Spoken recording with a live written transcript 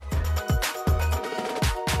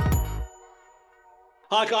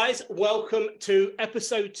Hi guys, welcome to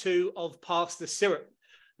episode 2 of Pass the Syrup,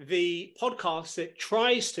 the podcast that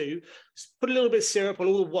tries to put a little bit of syrup on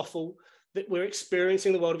all the waffle that we're experiencing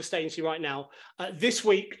in the world of estate agency right now. This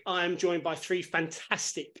week, I'm joined by 3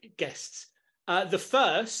 fantastic guests. The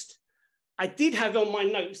first, I did have on my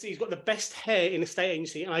notes that he's got the best hair in estate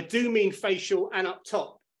agency, and I do mean facial and up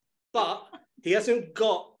top, but he hasn't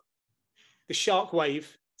got the shark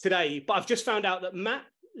wave today. But I've just found out that Matt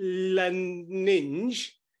Lanninge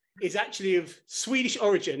is actually of Swedish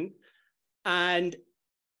origin and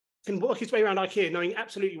can work his way around IKEA knowing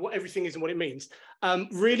absolutely what everything is and what it means.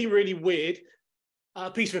 Really, really weird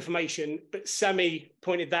piece of information, but Sammie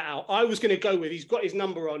pointed that out. I was going to go with, he's got his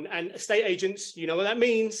number on, and estate agents, you know what that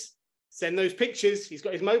means. Send those pictures. He's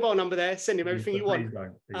got his mobile number there. Send him everything you want.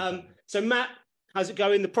 So Matt, how's it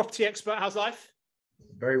going? The property expert, how's life?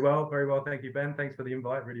 Very well, very well. Thank you, Ben. Thanks for the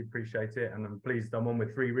invite. Really appreciate it. And I'm pleased I'm on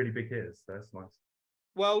with 3 really big hitters. So that's nice.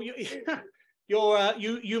 Well,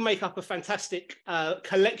 you make up a fantastic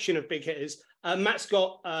collection of big hitters. Matt's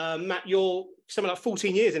got, Matt, you're something like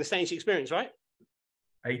 14 years in estate agency experience, right?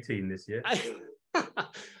 18 this year.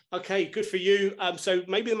 Okay, good for you. So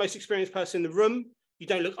maybe the most experienced person in the room. You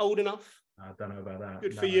don't look old enough. I don't know about that.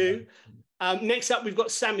 Good for you. Next up, we've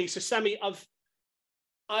got Sammie. So Sammie,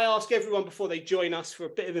 I ask everyone before they join us for a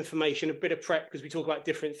bit of information, a bit of prep, because we talk about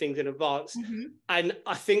different things in advance. Mm-hmm. And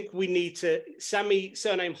I think we need to, Sammie,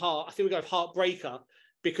 surname Hart, I think we go with Heartbreaker,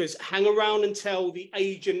 because hang around until the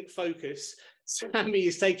agent focus, Sammie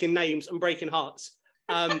is taking names and breaking hearts.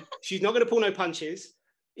 She's not going to pull no punches.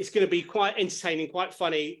 It's going to be quite entertaining, quite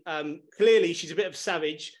funny. Clearly, she's a bit of a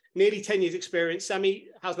savage, nearly 10 years experience. Sammie,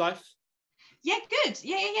 how's life? Yeah, good.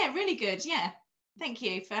 Yeah, really good. Yeah. Thank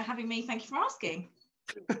you for having me. Thank you for asking.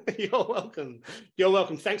 You're welcome. You're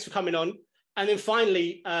welcome. Thanks for coming on. And then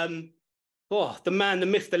finally, the man, the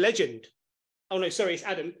myth, the legend. Oh no, sorry, it's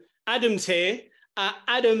Adam. Adam's here.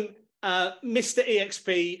 Adam, Mr.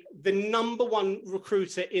 EXP, the #1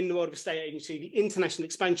 recruiter in the world of estate agency, the international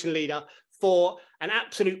expansion leader for an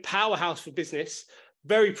absolute powerhouse for business.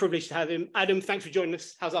 Very privileged to have him. Adam, thanks for joining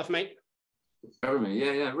us. How's life, mate? Having me.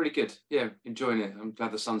 Yeah, really good. Yeah, enjoying it. I'm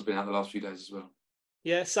glad the sun's been out the last few days as well.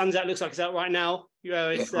 Yeah, sun's out. Looks like it's out right now.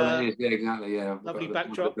 It's, yeah, exactly. Yeah, lovely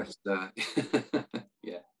backdrop.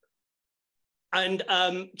 Yeah. And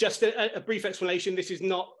just a brief explanation. This is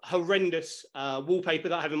not horrendous wallpaper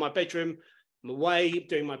that I have in my bedroom. I'm away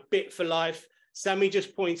doing my bit for life. Sammie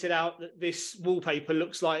just pointed out that this wallpaper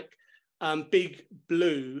looks like Big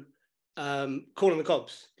Blue, Corn on the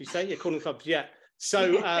Cobs. Did you say? Yeah, Corn on the Cobs. Yeah.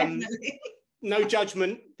 So. No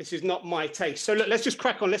judgment. This is not my taste. So look, let's just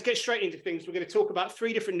crack on. Let's get straight into things. We're going to talk about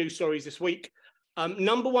 3 different news stories this week.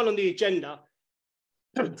 #1 on the agenda,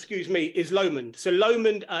 excuse me, is Lomond. So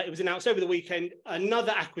Lomond, it was announced over the weekend,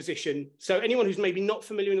 another acquisition. So anyone who's maybe not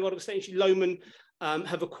familiar in the world of estate agency, Lomond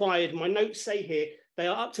have acquired, my notes say here, they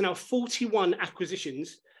are up to now 41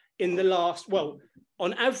 acquisitions in the last, well,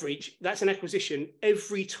 on average, that's an acquisition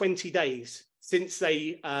every 20 days since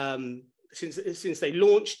they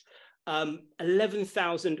launched.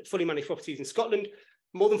 11,000 fully managed properties in Scotland,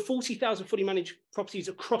 more than 40,000 fully managed properties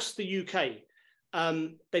across the UK.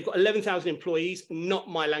 They've got 11,000 employees, not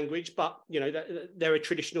my language, but you know, they're a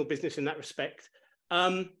traditional business in that respect.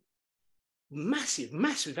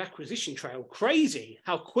 Massive acquisition trail. Crazy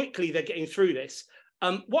how quickly they're getting through this.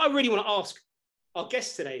 What I really want to ask our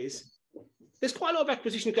guests today is, there's quite a lot of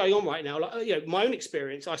acquisitions going on right now. Like, you know, my own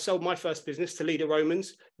experience, I sold my first business to Leader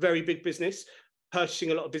Romans, very big business,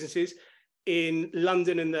 purchasing a lot of businesses in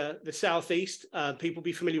London and the southeast. People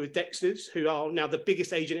be familiar with Dexter's, who are now the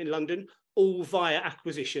biggest agent in London, all via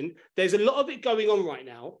acquisition. There's a lot of it going on right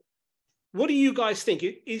now. What do you guys think?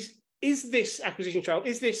 Is this acquisition trail,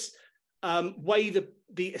 is this way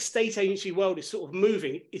the estate agency world is sort of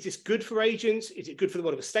moving? Is this good for agents? Is it good for the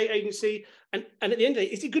world of estate agency? And at the end of the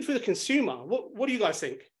day, is it good for the consumer? What do you guys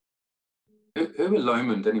think? Who are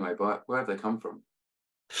Lomond anyway? Where have they come from?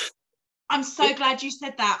 I'm so glad you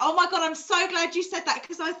said that. Oh my God, I'm so glad you said that,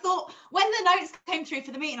 because I thought when the notes came through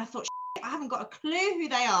for the meeting, I thought, I haven't got a clue who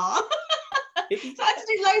they are. So I had to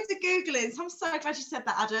do loads of Googling. So I'm so glad you said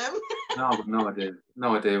that, Adam. No, I've got no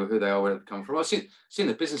idea who they are, where they've come from. I've seen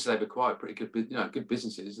the businesses they've acquired, pretty good, good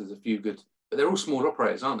businesses. There's a few good, but they're all small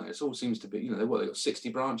operators, aren't they? It all seems to be, they've got 60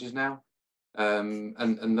 branches now.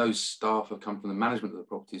 And those staff have come from the management of the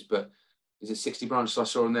properties, but is it 60 branches I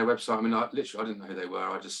saw on their website? I mean, I didn't know who they were.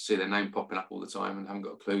 I just see their name popping up all the time and haven't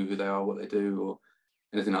got a clue who they are, what they do, or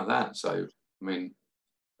anything like that. So, I mean,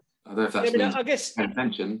 I don't know if that's I guess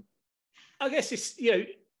attention. I guess it's,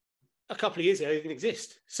 a couple of years ago, they didn't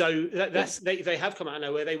exist. So they have come out of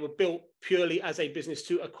nowhere. They were built purely as a business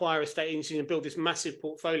to acquire estate agencies and build this massive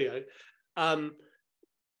portfolio.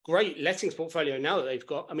 Great lettings portfolio now that they've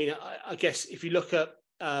got. I mean, I guess if you look at,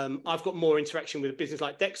 I've got more interaction with a business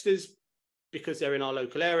like Dexter's because they're in our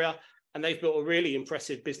local area, and they've built a really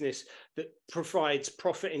impressive business that provides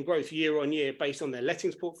profit and growth year on year based on their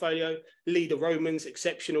lettings portfolio. Leader Romans,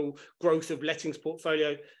 exceptional growth of lettings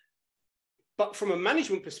portfolio. But from a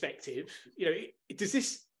management perspective, you know, is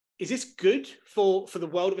this good for the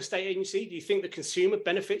world of estate agency? Do you think the consumer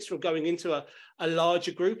benefits from going into a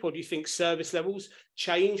larger group, or do you think service levels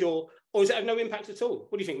change, or does it have no impact at all?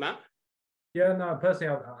 What do you think, Matt? Yeah, no,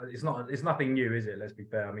 personally, it's nothing new, is it? Let's be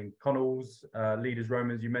fair. I mean, Connell's, Leaders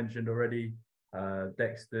Romans, you mentioned already,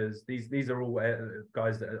 Dexter's. These are all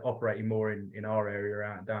guys that are operating more in our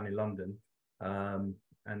area down in London,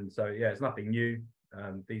 and so yeah, it's nothing new.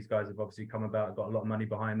 These guys have obviously come about, got a lot of money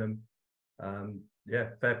behind them. Yeah,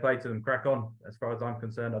 fair play to them. Crack on. As far as I'm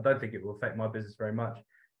concerned, I don't think it will affect my business very much.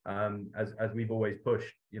 As we've always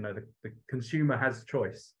pushed, you know, the consumer has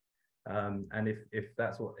choice. And if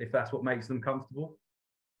that's what makes them comfortable,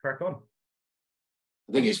 crack on.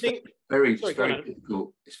 I think it's very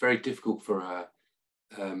difficult. It's very difficult for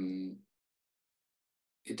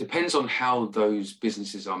it depends on how those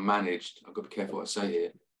businesses are managed. I've got to be careful what I say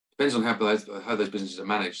here. Depends on how those businesses are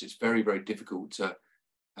managed. It's very, very difficult to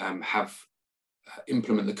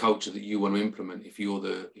implement the culture that you want to implement if you're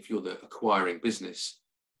the acquiring business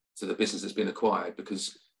to the business that's been acquired,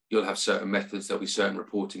 because you'll have certain methods, there'll be certain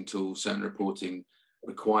reporting tools, certain reporting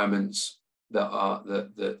requirements that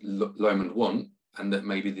Lomond want, and that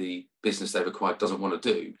maybe the business they've acquired doesn't want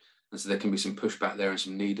to do. And so there can be some pushback there and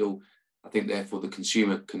some needle. I think therefore the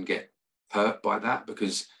consumer can get hurt by that,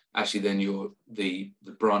 because actually then the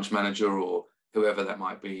branch manager or whoever that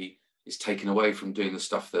might be is taken away from doing the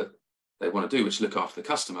stuff that they want to do, which look after the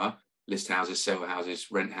customer, list houses, sell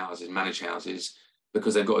houses, rent houses, manage houses,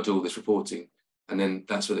 because they've got to do all this reporting. And then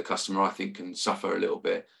that's where the customer, I think, can suffer a little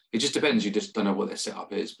bit. It just depends. You just don't know what their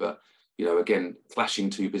setup is. But, you know, again, clashing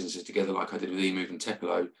two businesses together like I did with eMove and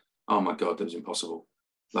Tepelo, oh my God, that was impossible.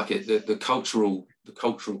 Like the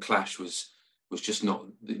cultural clash was just not,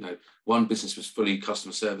 you know, one business was fully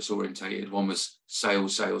customer service orientated, one was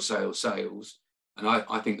sales. And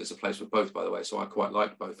I think there's a place for both, by the way. So I quite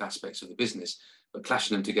liked both aspects of the business, but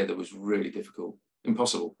clashing them together was really difficult.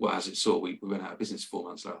 Impossible. Well, as it saw, we went out of business 4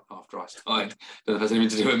 months after I started. Don't know if it has anything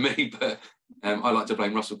to do with me, but I like to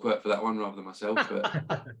blame Russell Quirk for that one rather than myself.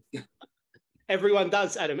 But everyone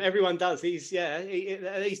does, Adam. Everyone does. He's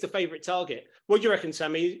the favourite target. What do you reckon,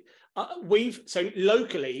 Sammy? So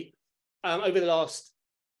locally, over the last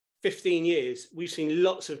 15 years, we've seen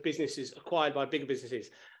lots of businesses acquired by bigger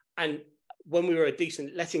businesses. And when we were a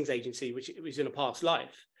decent lettings agency, which it was in a past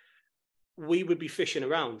life, we would be fishing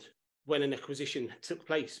around when an acquisition took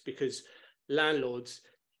place, because landlords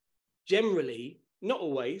generally, not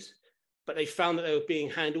always, but they found that they were being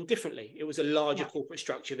handled differently. It was a larger corporate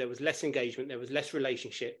structure. There was less engagement. There was less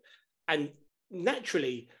relationship. And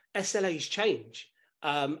naturally, SLAs change.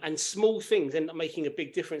 And small things end up making a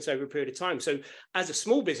big difference over a period of time. So as a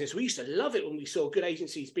small business, we used to love it when we saw good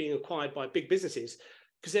agencies being acquired by big businesses,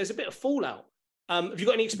 because there's a bit of fallout. Have you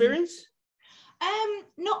got any experience?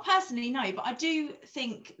 Not personally, no, but I do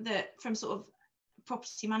think that from sort of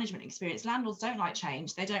property management experience, landlords don't like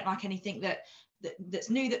change. They don't like anything that's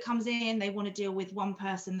new that comes in. They want to deal with one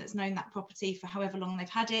person that's known that property for however long they've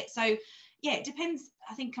had it. So yeah, it depends.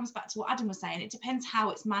 I think it comes back to what Adam was saying. It depends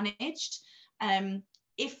how it's managed.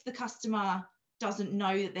 If the customer doesn't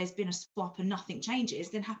know that there's been a swap and nothing changes,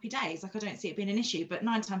 then happy days. Like, I don't see it being an issue, but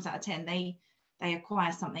 9 times out of 10, they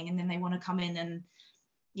acquire something and then they want to come in and,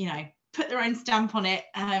 you know, put their own stamp on it,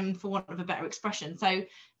 for want of a better expression. So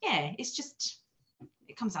yeah, it's just,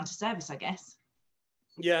 it comes down to service, I guess.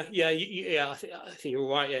 Yeah. I think you're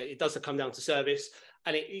right. Yeah, it does come down to service.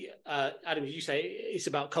 And Adam, as you say, it's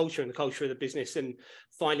about culture and the culture of the business and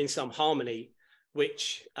finding some harmony,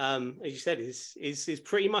 which, as you said, is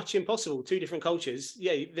pretty much impossible. 2 different cultures.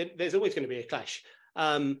 Yeah, there's always going to be a clash.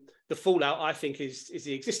 The fallout, I think, is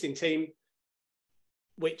the existing team,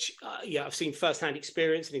 which, I've seen firsthand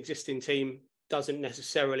experience. An existing team doesn't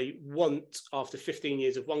necessarily want, after 15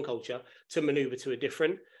 years of one culture, to maneuver to a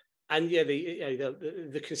different. And yeah,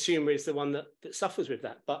 the consumer is the one that suffers with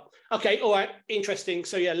that. But okay, all right, interesting.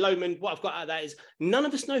 So yeah, Lomond, what I've got out of that is none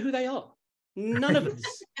of us know who they are. None of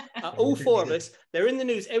us. All 4 of us. They're in the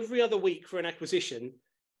news every other week for an acquisition.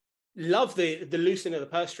 Love the loosening of the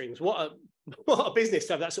purse strings. What a business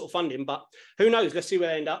to have that sort of funding. But who knows? Let's see where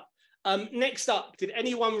they end up. Next up, did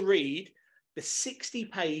anyone read the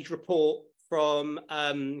 60-page report from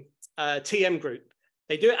TM Group.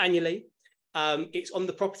 They do it annually. It's on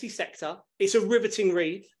the property sector. It's a riveting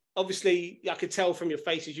read. Obviously, I could tell from your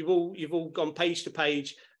faces, you've all gone page to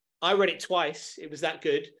page. I read it twice. It was that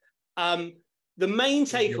good. The main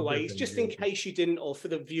takeaways, just in case you didn't, or for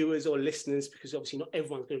the viewers or listeners, because obviously not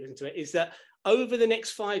everyone's going to listen to it, is that over the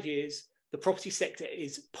next 5 years, the property sector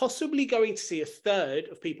is possibly going to see a third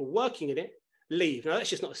of people working in it leave. Now, that's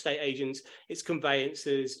just not estate agents, it's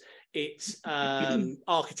conveyancers, it's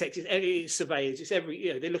architects, it's surveyors, it's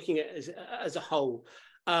every, they're looking at it as a whole.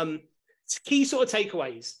 Key sort of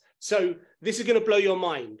takeaways. So this is going to blow your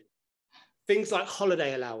mind. Things like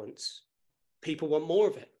holiday allowance. People want more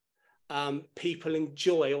of it. People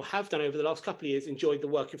enjoy, or have done over the last couple of years, enjoyed the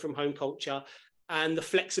working from home culture and the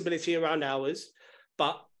flexibility around hours.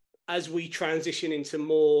 But as we transition into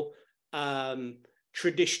more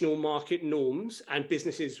traditional market norms and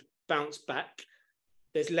businesses bounce back,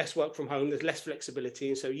 there's less work from home, there's less flexibility.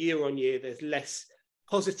 And so year on year, there's less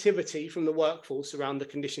positivity from the workforce around the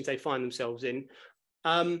conditions they find themselves in.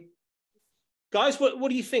 Guys, what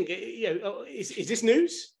do you think? Is this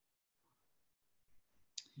news?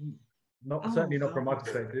 Certainly not from my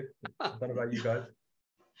perspective. I don't know about you guys.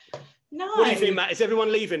 No. What do you think, Matt? Is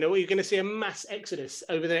everyone leaving, or are you going to see a mass exodus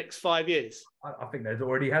over the next 5 years? I think there's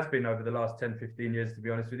already has been over the last 10, 15 years, to be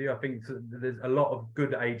honest with you. I think there's a lot of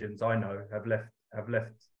good agents I know have left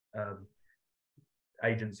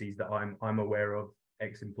agencies that I'm aware of,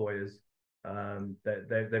 ex-employers.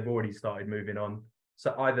 They've already started moving on.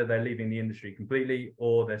 So either they're leaving the industry completely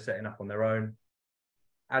or they're setting up on their own.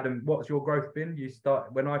 Adam, what's your growth been?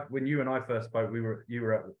 When you and I first spoke, you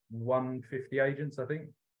were at 150 agents, I think.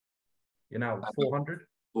 You're now 400.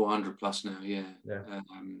 400 plus now, yeah.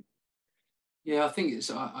 I think it's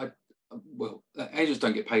well, agents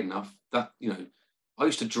don't get paid enough. That I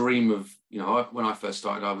used to dream of when I first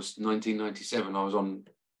started. I was 1997. I was on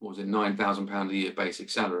 £9,000 a year basic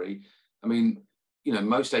salary. I mean,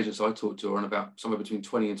 most agents I talk to are on about somewhere between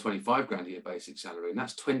 20 and 25 grand a year basic salary, and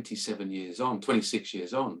that's 26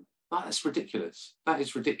 years on. That's ridiculous. That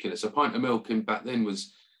is ridiculous. A pint of milk back then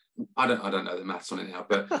was, I don't know the maths on it now,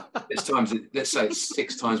 but let's say it's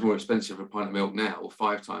 6 times more expensive for a pint of milk now, or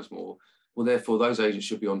 5 times more. Well, therefore, those agents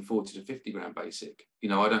should be on 40 to 50 grand basic. I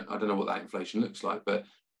don't know what that inflation looks like, but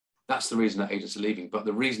that's the reason that agents are leaving. But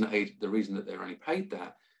the reason that they're only paid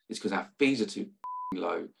that is because our fees are too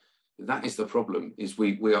low. That is the problem. Is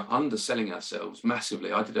we are underselling ourselves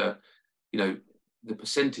massively. I did the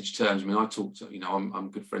percentage terms. I mean, I talked to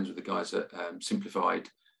I'm good friends with the guys at Simplified,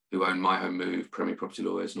 who own My Home Move, Premier Property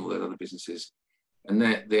Lawyers, and all those other businesses, and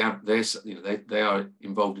they are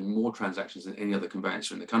involved in more transactions than any other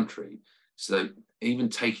conveyancer in the country. So even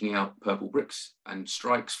taking out purple bricks and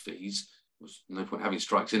strikes fees, there's no point having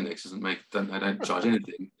strikes index. They don't charge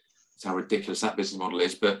anything. That's how ridiculous that business model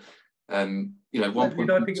is. But you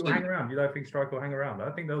don't think it will hang around? You don't think strike will hang around? I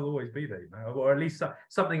think they'll always be there, or at least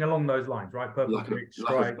something along those lines, right? Purple brick,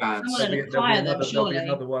 strike. There'll be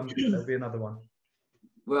another one. There'll be another one.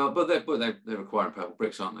 Well, but they're requiring purple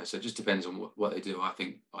bricks, aren't they? So it just depends on what they do.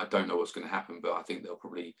 I don't know what's going to happen, but I think they'll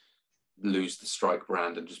probably lose the strike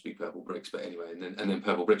brand and just be purple bricks. But anyway, and then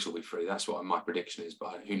purple bricks will be free. That's what my prediction is,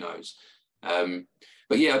 but who knows?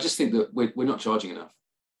 But yeah, I just think that we're not charging enough.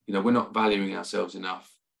 We're not valuing ourselves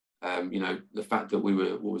enough. The fact that we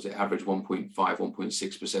were, average 1.5,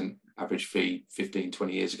 1.6% average fee 15,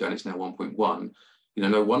 20 years ago, and it's now 1.1.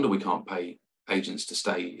 No wonder we can't pay agents to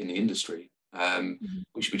stay in the industry.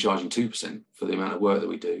 We should be charging 2% for the amount of work that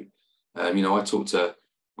we do. I talked to,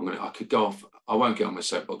 I could go off, I won't get on my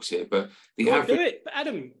soapbox here, but the average... Do it,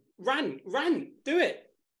 Adam, rant, do it.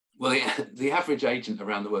 Well, the average agent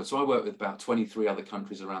around the world, so I work with about 23 other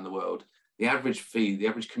countries around the world, the average fee, the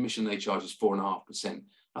average commission they charge is 4.5%.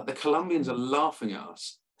 Like, the Colombians are laughing at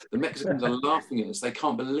us. The Mexicans are laughing at us. They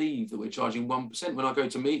can't believe that we're charging 1%. When I go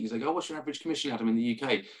to meetings, they go, "Oh, what's your average commission, Adam, in the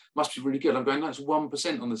UK? Must be really good." I'm going, "No, it's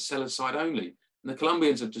 1% on the seller's side only." And the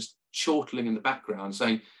Colombians are just chortling in the background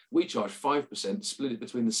saying, "We charge 5%, split it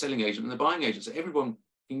between the selling agent and the buying agent, so everyone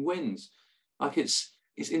wins." Like, it's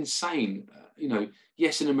insane.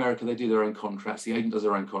 Yes, in America, they do their own contracts. The agent does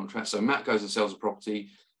their own contracts. So Matt goes and sells a property.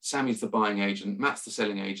 Sammie's the buying agent, Matt's the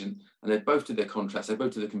selling agent, and they both do their contracts. They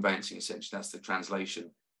both do the conveyancing, essentially. That's the translation.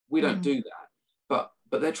 We don't do that.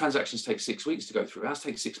 But their transactions take 6 weeks to go through. Ours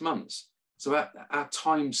takes 6 months. So our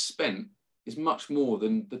time spent is much more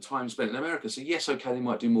than the time spent in America. So yes, okay, they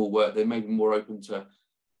might do more work. They may be more open to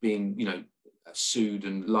being, sued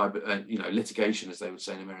and litigation, as they would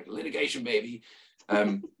say in America. Litigation, baby.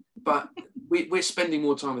 But we're spending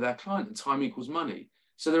more time with our client, and time equals money.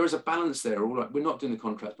 So there is a balance there. All right, we're not doing the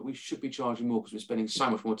contract, but we should be charging more because we're spending so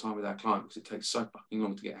much more time with our client because it takes so fucking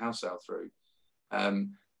long to get a house sale through.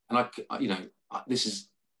 And this is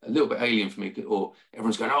a little bit alien for me, or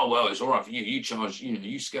everyone's going, oh, well, it's all right for you. You charge,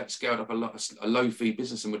 you scaled up a low fee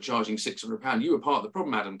business and we're charging £600. You were part of the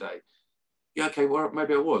problem, Adam Day. Yeah, okay, well,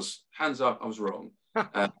 maybe I was. Hands up, I was wrong.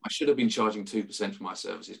 I should have been charging 2% for my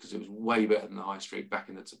services because it was way better than the high street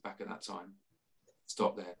back at that time.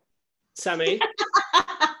 Stop there. Sammie?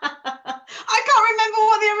 I can't remember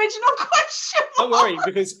what the original question was. Don't worry,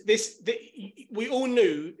 because we all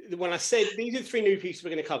knew that when I said these are the 3 new pieces we're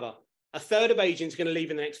going to cover, a third of agents are going to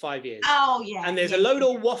leave in the next 5 years. Oh, yeah. And there's a load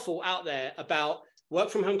of waffle out there about work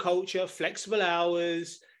from home culture, flexible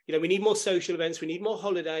hours. We need more social events. We need more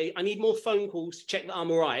holiday. I need more phone calls to check that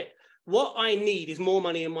I'm all right. What I need is more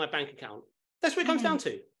money in my bank account. That's what it comes down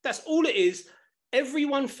to. That's all it is.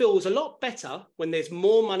 Everyone feels a lot better when there's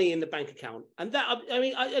more money in the bank account. And that,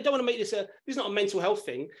 I don't want to make this is not a mental health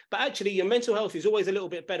thing, but actually your mental health is always a little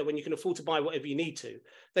bit better when you can afford to buy whatever you need to.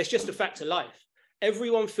 That's just a fact of life.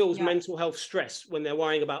 Everyone feels mental health stress when they're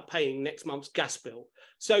worrying about paying next month's gas bill.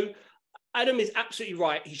 So Adam is absolutely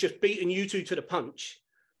right. He's just beaten you two to the punch.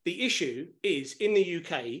 The issue is in the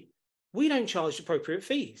UK, we don't charge appropriate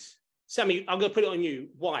fees. Sammie, I'm going to put it on you.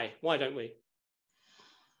 Why? Why don't we?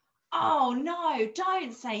 Oh no,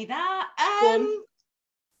 don't say that.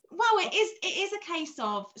 Well, it is a case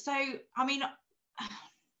of, so I mean,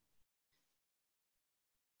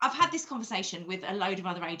 I've had this conversation with a load of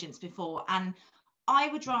other agents before, and I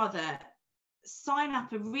would rather sign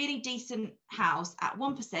up a really decent house at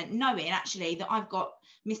 1%, knowing actually that I've got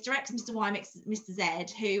Mr. X, Mr. Y, Mr.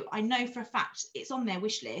 Z, who I know for a fact it's on their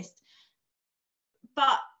wish list.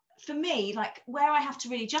 But for me, like where I have to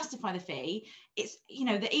really justify the fee, it's,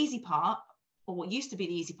 the easy part, or what used to be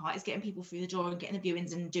the easy part, is getting people through the door and getting the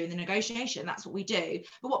viewings and doing the negotiation. That's what we do.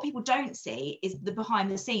 But what people don't see is the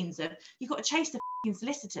behind the scenes of, you've got to chase the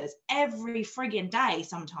solicitors every frigging day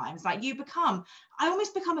sometimes. Like I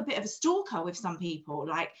almost become a bit of a stalker with some people.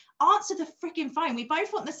 Like, answer the freaking phone. We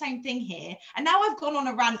both want the same thing here. And now I've gone on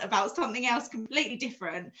a rant about something else completely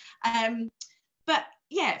different. But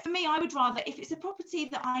yeah, for me, I would rather, if it's a property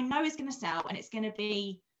that I know is going to sell and it's going to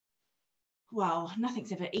be, well,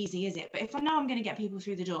 nothing's ever easy, is it? But if I know I'm going to get people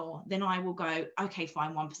through the door, then I will go, okay,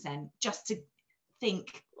 fine, 1%, just to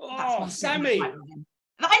think. Oh, Sammie. I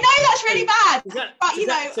know that's really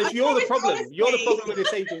bad, So you're the problem. You're the problem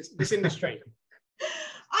with this industry.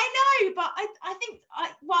 I know, but I think,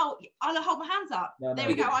 I'll hold my hands up. No, there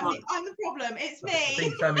we go. I'm the problem. It's me. I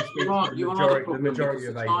think Sammie speaks for the majority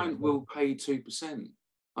of agents. Client will pay 2%.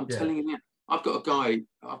 I'm telling you now. I've got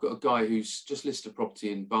a guy who's just listed a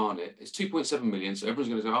property in Barnet. It's 2.7 million. So everyone's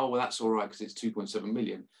going to go, oh, well, that's all right because it's 2.7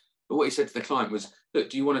 million. But what he said to the client was, look,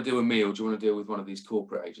 do you want to deal with me or do you want to deal with one of these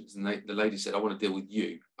corporate agents? And the lady said, I want to deal with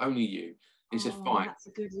you, only you. And he said, fine. That's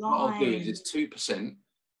a good line. What I'll do is it's 2%.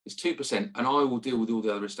 It's 2%, and I will deal with all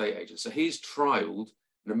the other estate agents. So he's trialed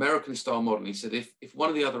an American style model. And he said, if one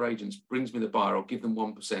of the other agents brings me the buyer, I'll give them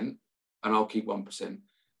 1% and I'll keep 1%.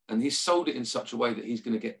 And he's sold it in such a way that he's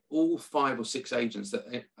going to get all 5 or 6 agents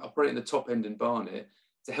that operate in the top end in Barnet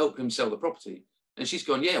to help him sell the property. And she's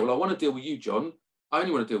gone, yeah, well, I want to deal with you, John. I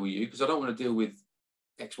only want to deal with you because I don't want to deal with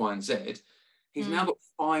X, Y, and Z. He's now got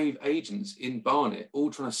 5 agents in Barnet all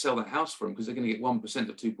trying to sell that house for him because they're going to get 1%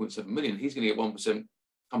 of 2.7 million. He's going to get 1%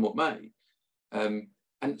 come what may.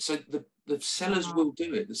 And so the sellers will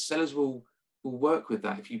do it. The sellers will work with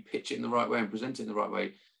that if you pitch it in the right way and present it in the right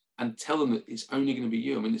way and tell them that it's only going to be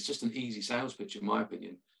you. I mean, it's just an easy sales pitch, in my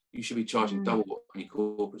opinion. You should be charging double what any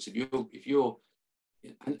corporates. If you're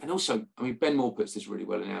and also, I mean, Ben Moore puts this really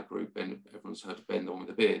well in our group. Ben, everyone's heard of Ben, the one with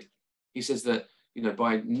the beard. He says that,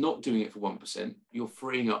 by not doing it for 1%, you're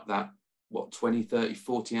freeing up that, 20, 30,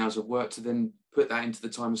 40 hours of work to then put that into the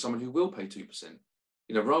time of someone who will pay 2%.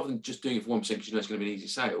 Rather than just doing it for 1% because it's going to be an easy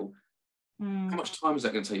sale, how much time is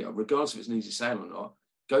that going to take you? Regardless if it's an easy sale or not,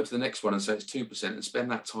 go to the next one and say it's 2% and spend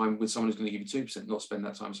that time with someone who's going to give you 2%, not spend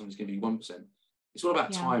that time with someone who's going to give you 1%. It's all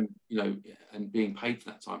about time, and being paid for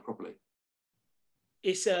that time properly.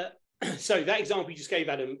 It's so that example you just gave,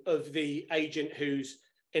 Adam, of the agent who's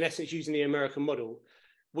in essence using the American model.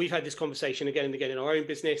 We've had this conversation again and again in our own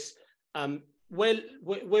business.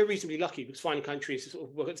 We're reasonably lucky because Fine & Country is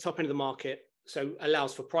we're at the top end of the market, so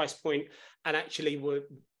allows for price point, and actually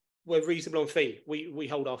we're reasonable on fee. We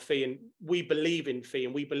hold our fee, and we believe in fee,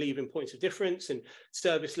 and we believe in points of difference and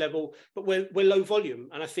service level, but we're low volume.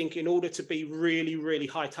 And I think in order to be really, really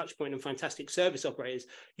high touch point and fantastic service operators,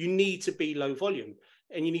 you need to be low volume,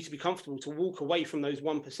 and you need to be comfortable to walk away from those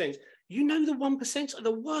 1%. The 1% are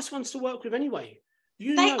the worst ones to work with anyway.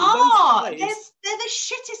 You They know, are. those guys, They're the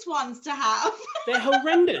shittest ones to have. they're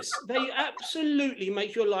horrendous. They absolutely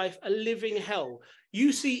make your life a living hell.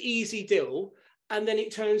 You see easy deal, and then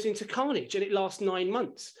it turns into carnage, and it lasts 9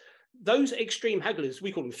 months. Those extreme hagglers,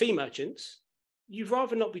 we call them fee merchants. You'd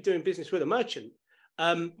rather not be doing business with a merchant.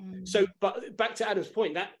 So, but back to Adam's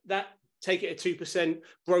point, that take it at 2%,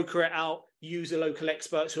 broker it out, use the local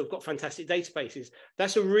experts who have got fantastic databases.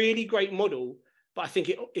 That's a really great model, but I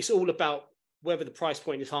think it's all about whether the price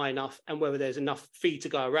point is high enough and whether there's enough fee to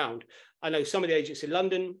go around. I know some of the agents in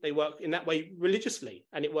London, they work in that way religiously,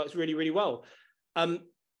 and it works really, really well.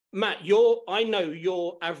 Matt, I know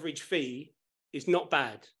your average fee is not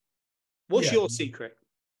bad. What's your secret?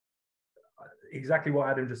 Exactly what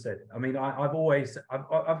Adam just said. I mean, I've always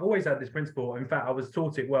had this principle. In fact, I was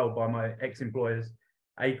taught it well by my ex-employers,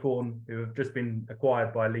 Acorn, who have just been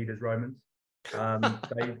acquired by Leaders Romans. Another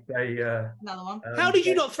one. How did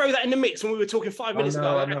you not throw that in the mix when we were talking 5 minutes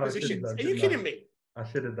ago about acquisitions? Are you kidding me? I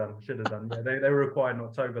should have done. Yeah, they were acquired in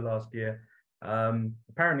October last year.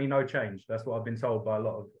 Apparently, no change. That's what I've been told by a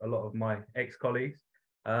lot of my ex-colleagues.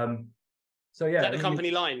 So yeah, is that the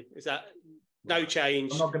company line? Is that no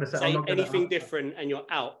change? I'm not going to say anything different, and you're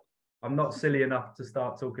out. I'm not silly enough to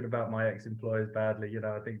start talking about my ex-employers badly. You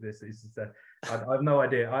know, I think this is. I have no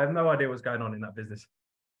idea. I have no idea what's going on in that business.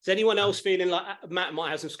 Is anyone else feeling like Matt might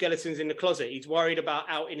have some skeletons in the closet? He's worried about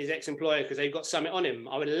outing his ex-employer because they've got something on him.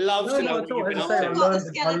 I would love to know what you've been up to.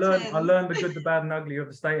 I learned the good, the bad, and ugly of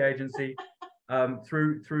the state agency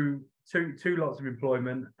through two lots of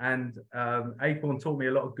employment, and Acorn taught me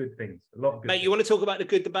a lot of good things. Mate, you want to talk about the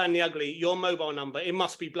good, the bad, and the ugly? Your mobile number, it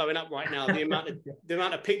must be blowing up right now. The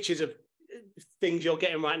amount of pictures of things you're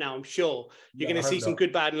getting right now, I'm sure you're going to see some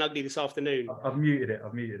good, bad, and ugly this afternoon. I've muted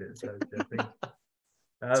it. So,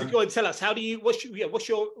 yeah, so go and tell us,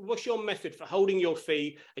 what's your method for holding your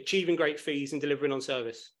fee, achieving great fees, and delivering on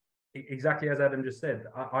service? Exactly as Adam just said,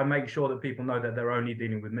 I make sure that people know that they're only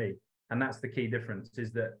dealing with me, and that's the key difference.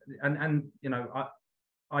 Is that and you know,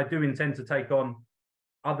 I do intend to take on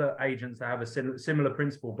other agents that have a similar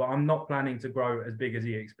principle, but I'm not planning to grow as big as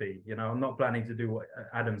EXP. You know, I'm not planning to do what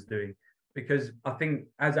Adam's doing, because I think,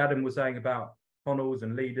 as Adam was saying about Connells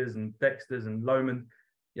and Leaders and Dexters and Lomond,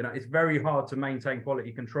 you know, it's very hard to maintain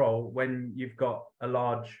quality control when you've got a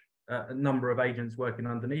large number of agents working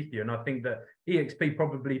underneath you. And I think that EXP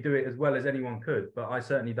probably do it as well as anyone could, but I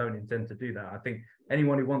certainly don't intend to do that. I think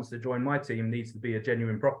anyone who wants to join my team needs to be a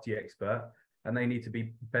genuine property expert, and they need to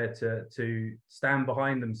be prepared to stand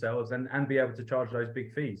behind themselves and be able to charge those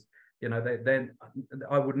big fees. You know, then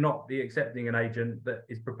I would not be accepting an agent that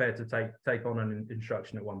is prepared to take on an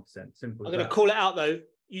instruction at 1%. Simple. I'm going to call it out though.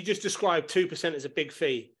 You just described 2% as a big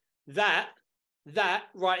fee. That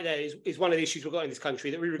right there is one of the issues we've got in this country,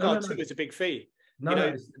 that we regard to as a big fee.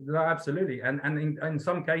 No, absolutely. And in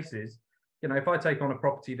some cases, you know, if I take on a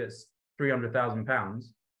property that's £300,000,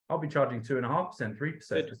 I'll be charging 2.5%,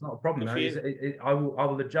 3%. It's not a problem. I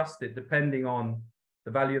will adjust it depending on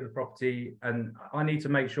the value of the property, and I need to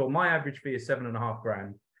make sure my average fee is 7.5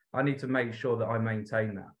 grand. I need to make sure that I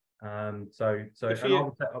maintain that.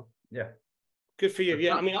 Yeah. Good for you.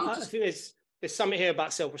 Yeah, I mean, I think there's something here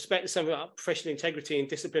about self-respect. There's something about professional integrity and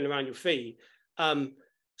discipline around your fee.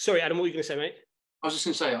 Sorry, Adam, what were you going to say, mate? I was just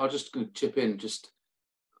going to say, I'll just chip in.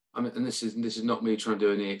 I mean, and this is not me trying to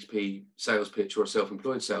do an EXP sales pitch or a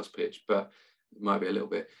self-employed sales pitch, but it might be a little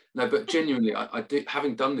bit. No, but genuinely, I do.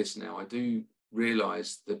 Having done this now, I do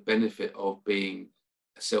realise the benefit of being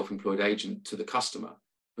a self-employed agent to the customer,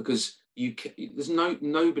 because there's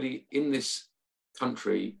nobody in this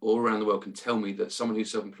country or around the world can tell me that someone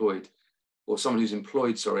who's self-employed or someone who's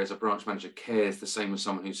employed, as a branch manager, cares the same as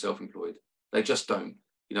someone who's self-employed. They just don't.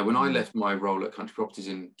 You know, when I left my role at Country Properties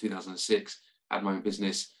in 2006, had my own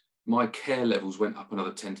business, my care levels went up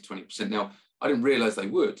another 10 to 20%. Now, I didn't realise they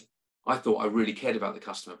would. I thought I really cared about the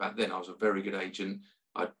customer back then. I was a very good agent.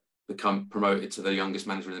 I'd become promoted to the youngest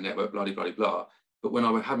manager in the network, blah, blah, blah. But when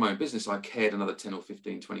I had my own business, I cared another 10 or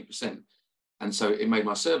 15, 20%. And so it made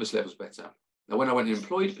my service levels better. Now, when I went and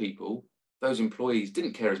employed people, those employees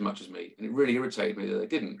didn't care as much as me. And it really irritated me that they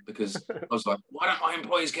didn't, because I was like, why don't my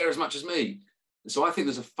employees care as much as me? And so I think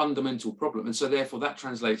there's a fundamental problem. And so therefore that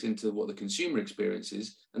translates into what the consumer experience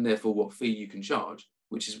is, and therefore what fee you can charge,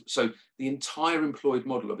 which is, so the entire employed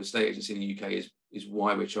model of estate agency in the UK is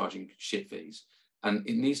why we're charging shit fees. And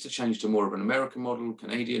it needs to change to more of an American model,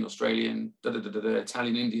 Canadian, Australian,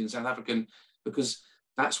 Italian, Indian, South African, because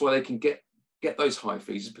that's why they can get those high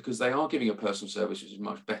fees, because they are giving a personal service which is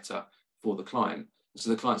much better for the client. So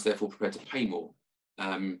the client's therefore prepared to pay more.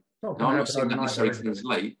 Now, I'm not saying that necessarily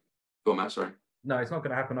translates. Go on, Matt, sorry. No, it's not going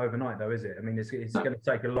to happen overnight, though, is it? I mean, it's going to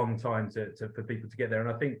take a long time for people to get there. And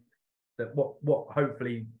I think that what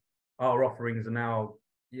hopefully our offerings are now,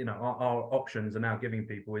 our options are now giving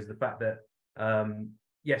people is the fact that,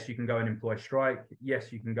 yes, you can go and employ Strike.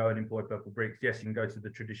 Yes, you can go and employ Purple Bricks. Yes, you can go to the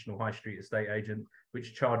traditional high street estate agent,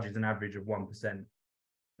 which charges an average of 1%.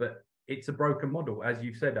 But it's a broken model, as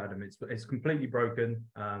you've said, Adam. It's completely broken.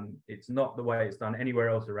 It's not the way it's done anywhere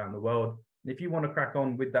else around the world. If you want to crack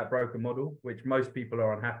on with that broken model, which most people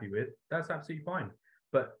are unhappy with, that's absolutely fine.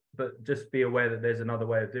 But just be aware that there's another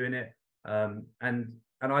way of doing it.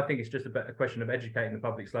 And I think it's just a question of educating the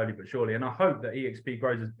public slowly but surely. And I hope that EXP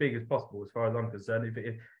grows as big as possible, as far as I'm concerned.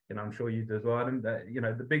 If I'm sure you do as well, Adam. That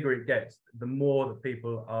the bigger it gets, the more that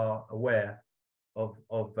people are aware of.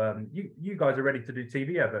 You guys are ready to do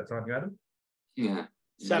TV adverts, aren't you, Adam? Yeah.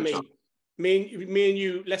 Sammie, me and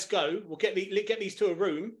you, let's go. We'll get these to a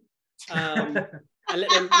room. And let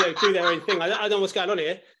them do their own thing. I don't know what's going on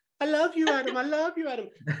here. I love you, Adam. I love you, Adam.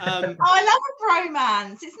 I love a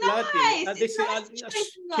bromance. It's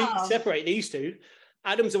nice. Separate these two.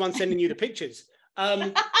 Adam's the one sending you the pictures.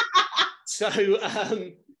 Yeah,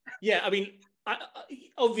 I mean,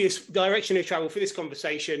 obvious direction of travel for this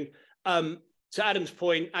conversation. To Adam's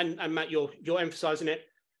point, and Matt, you're emphasising it.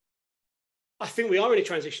 I think we are in a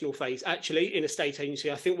transitional phase, actually, in a state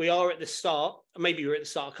agency. I think we are at the start. Maybe we were at the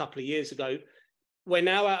start a couple of years ago. We're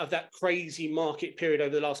now out of that crazy market period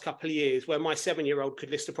over the last couple of years where my 7-year-old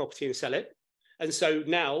could list a property and sell it. And so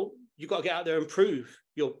now you've got to get out there and prove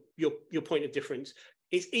your point of difference.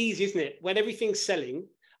 It's easy, isn't it? When everything's selling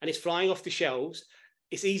and it's flying off the shelves,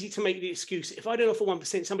 it's easy to make the excuse, if I don't offer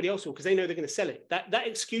 1%, somebody else will, because they know they're going to sell it. That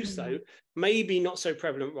excuse, though, may be not so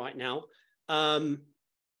prevalent right now.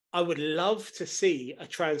 I would love to see a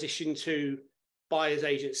transition to buyer's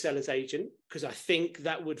agent, seller's agent, because I think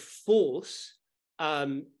that would force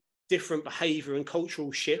different behaviour and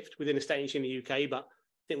cultural shift within estate agency in the UK, but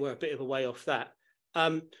I think we're a bit of a way off that.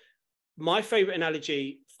 My favourite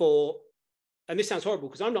analogy for, and this sounds horrible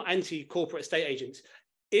because I'm not anti-corporate estate agents.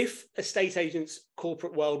 If estate agents,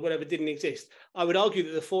 corporate world, whatever, didn't exist, I would argue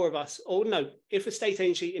that the four of us, or no, if estate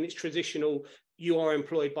agency in its traditional, you are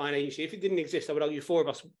employed by an agency, if it didn't exist, I would argue four of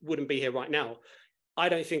us wouldn't be here right now. I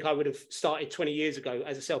don't think I would have started 20 years ago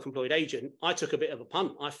as a self-employed agent. I took a bit of a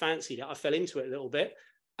punt. I fancied it. I fell into it a little bit,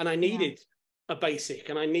 and I needed a basic,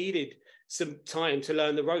 and I needed some time to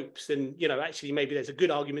learn the ropes. And, actually maybe there's a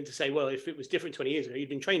good argument to say, well, if it was different 20 years ago, you'd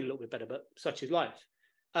been trained a little bit better, but such is life.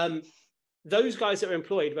 Those guys that are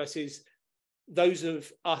employed versus those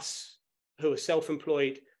of us who are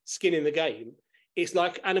self-employed, skin in the game, it's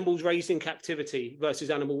like animals raised in captivity versus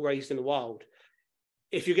animal raised in the wild.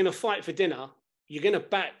 If you're going to fight for dinner, you're going to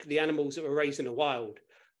back the animals that were raised in the wild.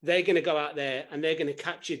 They're going to go out there and they're going to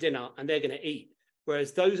capture dinner and they're going to eat.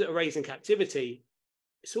 Whereas those that are raised in captivity,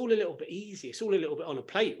 it's all a little bit easy. It's all a little bit on a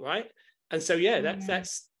plate, right? And so,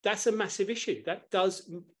 that's a massive issue. That does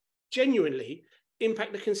genuinely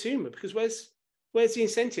impact the consumer, because where's the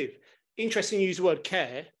incentive? Interesting you use the word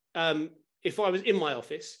care. If I was in my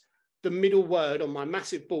office, the middle word on my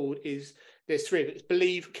massive board is, there's three of it: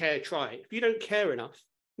 believe, care, try. If you don't care enough,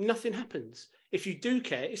 nothing happens. If you do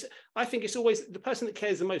care, I think it's always the person that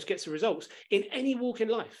cares the most gets the results in any walk in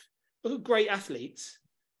life. Look at great athletes.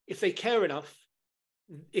 If they care enough,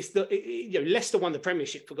 it's Leicester won the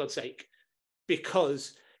Premiership, for God's sake,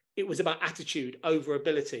 because it was about attitude over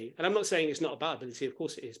ability. And I'm not saying it's not about ability, of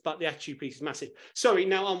course it is, but the attitude piece is massive. Sorry,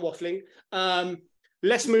 now I'm waffling.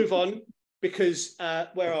 Let's move on, because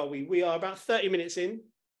where are we? We are about 30 minutes in.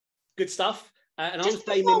 Good stuff. And just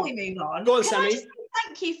before we move on, go on, Sammie.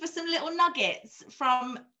 Thank you for some little nuggets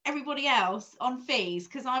from everybody else on fees,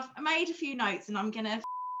 because I've made a few notes and I'm going to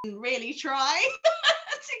really try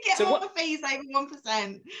to get more fees over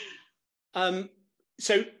 1%.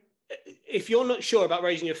 So if you're not sure about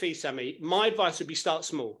raising your fees, Sammie, my advice would be start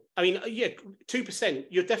small. I mean, 2%,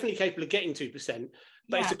 you're definitely capable of getting 2%,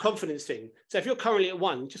 but it's a confidence thing. So if you're currently at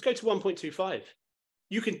 1, just go to 1.25.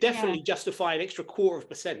 You can definitely justify an extra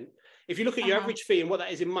 0.25%. If you look at your average fee and what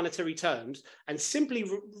that is in monetary terms, and simply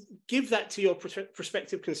give that to your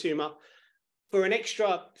prospective consumer for an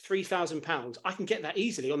extra £3,000, I can get that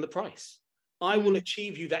easily on the price. I will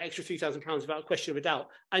achieve you that extra £3,000 without a question of a doubt.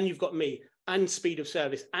 And you've got me and speed of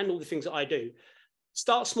service and all the things that I do.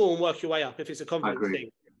 Start small and work your way up if it's a confidence thing.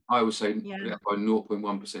 I would say by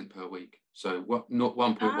 0.1% per week. So not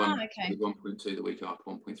 1.1, 1.2 the week after,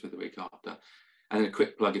 1.3 the week after. And a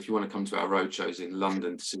quick plug, if you want to come to our road shows in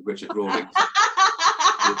London to see Richard Rawlings.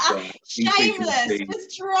 Shameless,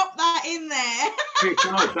 just drop that in there. Free of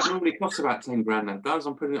charge. That normally costs about 10 grand. That does.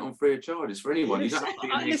 I'm putting it on free of charge. It's for anyone.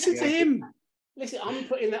 Listen to him. Listen, I'm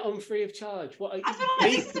putting that on free of charge. What? I feel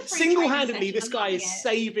like this is a free Single-handedly, training this session. guy I'm is loving it.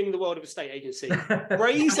 saving the world of estate agency.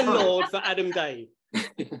 Praise the Lord for Adam Day.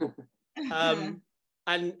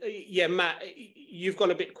 And yeah, Matt, you've gone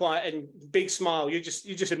a bit quiet and big smile. You're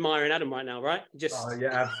just admiring Adam right now, right? Just yeah,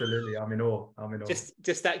 absolutely. I'm in awe.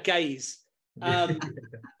 Just that gaze.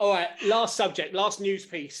 All right, last subject, last news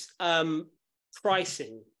piece.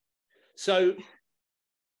 Pricing. So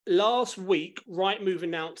last week, Rightmove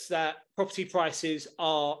announced that property prices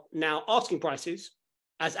are now, asking prices,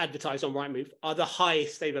 as advertised on Rightmove, are the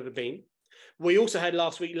highest they've ever been. We also had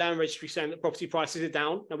last week Land Registry saying that property prices are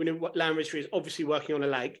down. Now we know what Land Registry is obviously working on a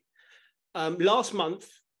lag. Last month,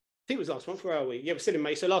 I think it was last month, where are we? Yeah, we're still in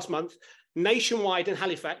May. So last month, Nationwide and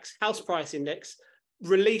Halifax House Price Index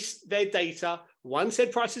released their data. One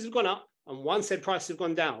said prices have gone up and one said prices have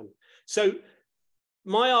gone down. So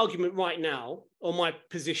my argument right now, or my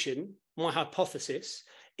position, my hypothesis,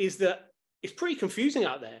 is that it's pretty confusing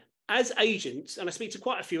out there. As agents, and I speak to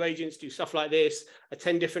quite a few agents, do stuff like this,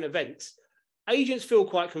 attend different events, agents feel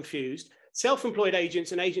quite confused. Self-employed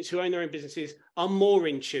agents and agents who own their own businesses are more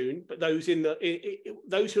in tune, but those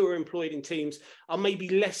who are employed in teams are maybe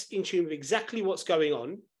less in tune with exactly what's going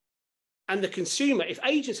on. And the consumer, if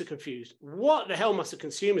agents are confused, what the hell must the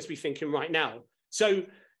consumers be thinking right now? So,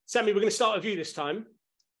 Sammie, we're going to start with you this time.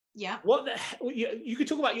 Yeah. What the hell, you could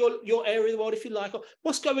talk about your area of the world if you like.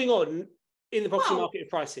 What's going on in the property market of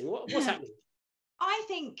pricing? What's happening? I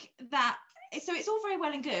think that, so it's all very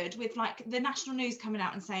well and good with like the national news coming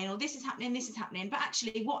out and saying, oh, this is happening, but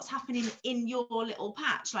actually what's happening in your little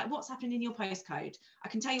patch, like what's happening in your postcode? I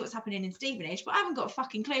can tell you what's happening in Stevenage, but I haven't got a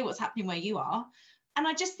fucking clue what's happening where you are. And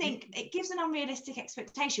I just think it gives an unrealistic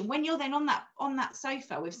expectation when you're then on that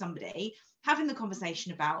sofa with somebody having the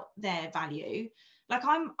conversation about their value. Like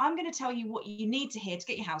I'm going to tell you what you need to hear to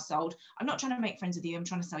get your house sold. I'm not trying to make friends with you. I'm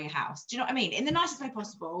trying to sell your house. Do you know what I mean? In the nicest way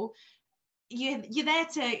possible. You're there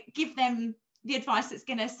to give them the advice that's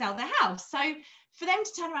going to sell their house. So for them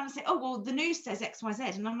to turn around and say, oh, well, the news says X, Y, Z.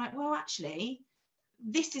 And I'm like, well, actually,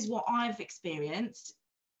 this is what I've experienced.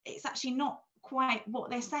 It's actually not quite what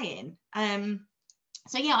they're saying.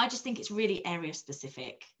 So, yeah, I just think it's really area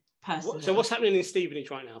specific, personally. So what's happening in Stevenage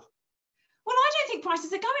right now? Well, I don't think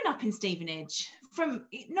prices are going up in Stevenage,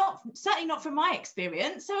 certainly not from my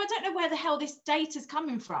experience. So I don't know where the hell this data's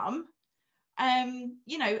coming from.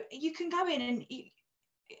 You know, you can go in and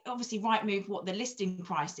obviously Rightmove, what the listing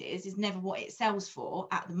price is never what it sells for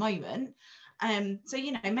at the moment. So,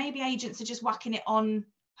 you know, maybe agents are just whacking it on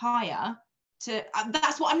higher to,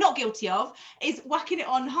 that's what I'm not guilty of, is whacking it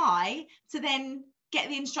on high to then get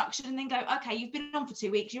the instruction and then go, okay, you've been on for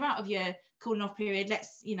 2 weeks, you're out of your cooling off period,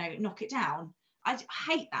 let's, you know, knock it down. I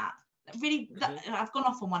hate that. Really, I've gone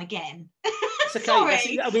off on one again. It's okay.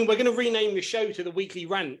 Sorry. I mean, we're going to rename the show to the Weekly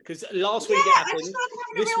Rant because last week it happened.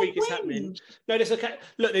 This week it's happening. No, that's okay.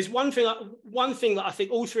 Look, there's one thing that I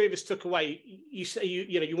think all three of us took away. You say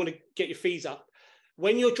you want to get your fees up.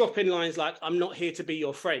 When you're dropping lines like "I'm not here to be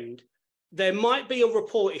your friend," there might be a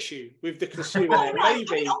report issue with the consumer. Oh, no. Maybe.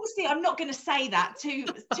 I mean, obviously, I'm not going to say that to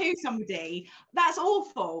somebody. That's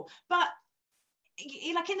awful. But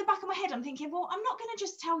like in the back of my head, I'm thinking, well, I'm not going to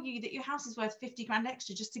just tell you that your house is worth 50 grand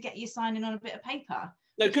extra just to get you signing on a bit of paper.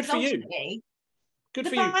 No, good for you. Good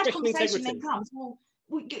for you. The bad conversation then comes, well,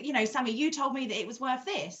 you know, Sammie, you told me that it was worth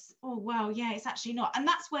this. Oh, well, yeah, it's actually not. And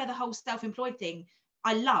that's where the whole self-employed thing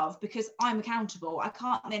I love, because I'm accountable. I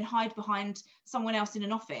can't then hide behind someone else in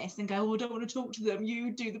an office and go, oh, I don't want to talk to them.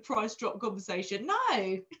 You do the price drop conversation.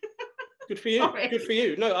 No. Good for you. Sorry. Good for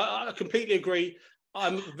you. No, I completely agree.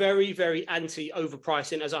 I'm very, very anti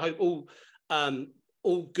overpricing, as I hope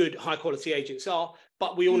all good high quality agents are.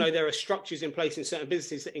 But we all know there are structures in place in certain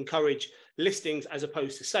businesses that encourage listings as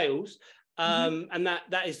opposed to sales. And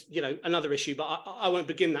that is, you know, another issue, but I won't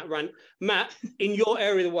begin that rant. Matt, in your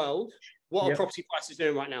area of the world, what are property prices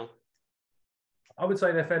doing right now? I would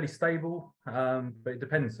say they're fairly stable, but it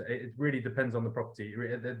depends. It really depends on the property.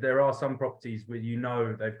 There are some properties where, you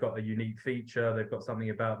know, they've got a unique feature, they've got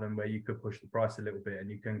something about them where you could push the price a little bit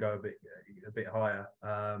and you can go a bit higher.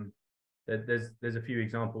 There's a few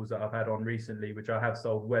examples that I've had on recently which I have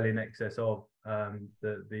sold well in excess of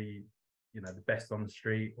the best on the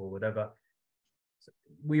street or whatever. So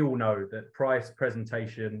we all know that price,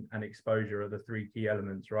 presentation, and exposure are the three key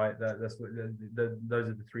elements, right? That's what those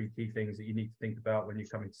are the three key things that you need to think about when you're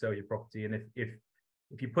coming to sell your property. And if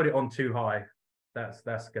you put it on too high, that's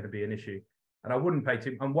going to be an issue. And I wouldn't pay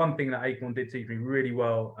too. And one thing that Acorn did teach me really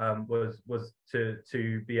well was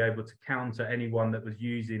to be able to counter anyone that was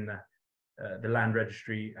using the Land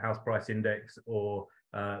Registry House Price Index or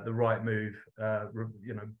the Rightmove,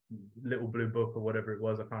 little blue book or whatever it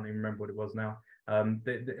was. I can't even remember what it was now.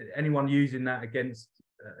 Anyone using that against,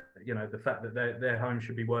 the fact that their home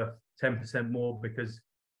should be worth 10% more because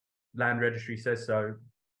land registry says so,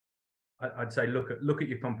 I'd say look at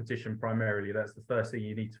your competition primarily. That's the first thing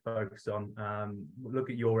you need to focus on. Look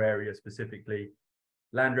at your area specifically.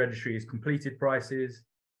 Land registry is completed prices.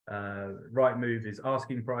 Rightmove is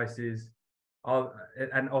asking prices,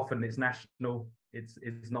 and often it's national. It's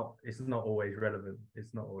not always relevant.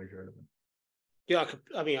 It's not always relevant. Yeah, I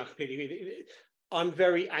completely agree. I'm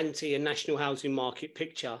very anti a national housing market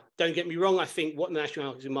picture. Don't get me wrong. I think what the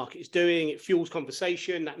national housing market is doing, it fuels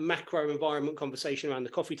conversation. That macro environment conversation around the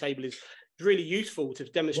coffee table is really useful to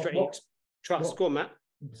demonstrate trust. Go on, Matt.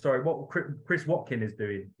 Sorry, what Chris Watkin is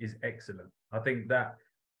doing is excellent. I think that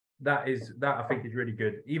I think is really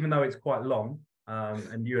good, even though it's quite long.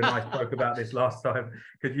 And you and I spoke about this last time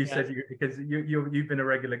because you said you've been a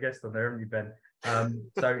regular guest on there, haven't you, Ben?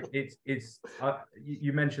 So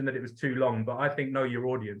you mentioned that it was too long, but I think know your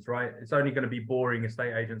audience, right? It's only going to be boring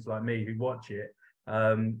estate agents like me who watch it,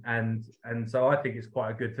 and so I think it's quite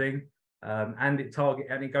a good thing. And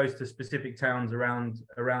it goes to specific towns around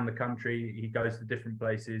the country. He goes to different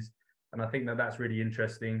places, and I think that's really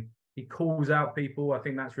interesting. He calls out people. I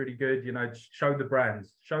think that's really good. Show the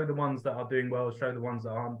brands, show the ones that are doing well, show the ones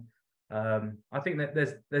that aren't. I think that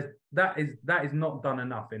that is not done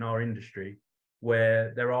enough in our industry,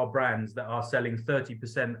 where there are brands that are selling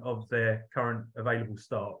 30% of their current available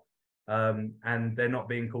stock, and they're not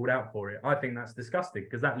being called out for it. I think that's disgusting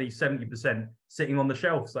because that leaves 70% sitting on the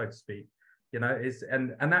shelf, so to speak.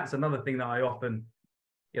 And that's another thing that I often,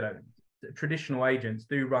 traditional agents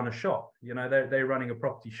do run a shop. They're running a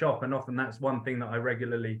property shop, and often that's one thing that I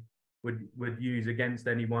regularly would use against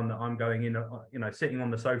anyone that I'm going in, sitting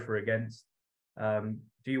on the sofa against.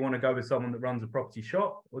 Do you want to go with someone that runs a property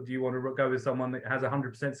shop, or do you want to go with someone that has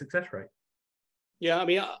 100% success rate? Yeah, I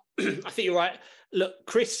mean, I think you're right. Look,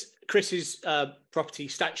 Chris's property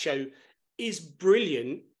stat show is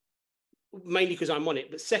brilliant, mainly because I'm on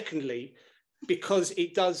it, but secondly, because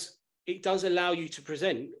it does allow you to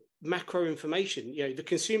present macro information. The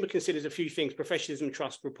consumer considers a few things: professionalism,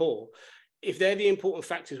 trust, rapport. If they're the important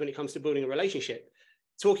factors when it comes to building a relationship,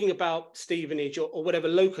 talking about Stevenage or whatever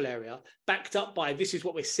local area, backed up by this is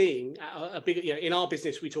what we're seeing. A big, in our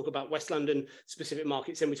business, we talk about West London specific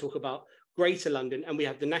markets, then we talk about Greater London, and we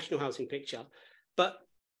have the national housing picture. But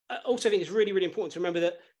I also think it's really, really important to remember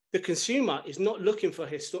that the consumer is not looking for a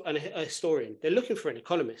historian. They're looking for an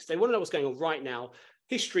economist. They want to know what's going on right now.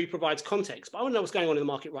 History provides context, but I want to know what's going on in the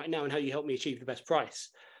market right now and how you help me achieve the best price.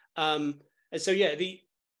 And so, yeah,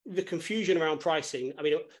 the confusion around pricing. I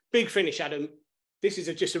mean, big finish, Adam. This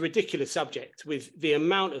is just a ridiculous subject with the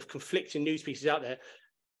amount of conflicting news pieces out there.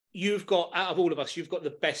 You've got, out of all of us, you've got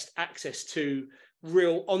the best access to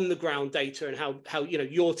real on the ground data and how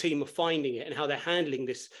your team are finding it and how they're handling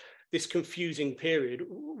this confusing period.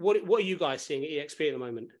 What are you guys seeing at EXP at the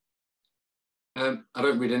moment? I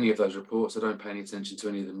don't read any of those reports. I don't pay any attention to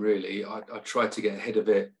any of them, really. I try to get ahead of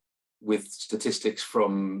it with statistics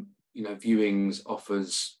from, viewings,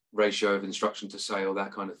 offers, ratio of instruction to sale,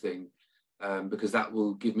 that kind of thing, because that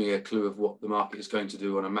will give me a clue of what the market is going to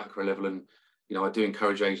do on a macro level. And, I do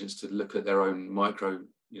encourage agents to look at their own micro,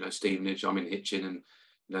 Stevenage. I'm in Hitchin,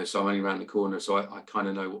 and, so I'm only around the corner. So I kind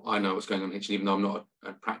of know, what's going on in Hitchin, even though I'm not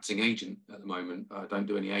a practicing agent at the moment. I don't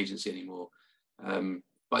do any agency anymore.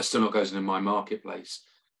 But it still not goes into my marketplace.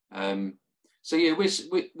 So yeah,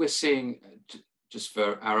 we're seeing, just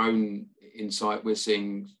for our own insight, we're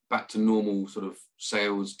seeing back to normal sort of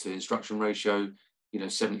sales to instruction ratio.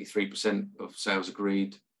 73% of sales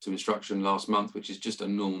agreed to instruction last month, which is just a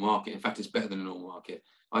normal market. In fact, it's better than a normal market.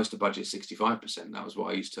 I used to budget 65%. That was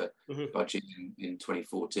what I used to budget in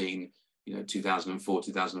 2014. 2004,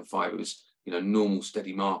 2005. It was normal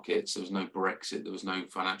steady markets. There was no Brexit. There was no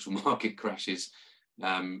financial market crashes.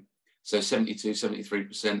 So 72,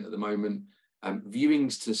 73% at the moment.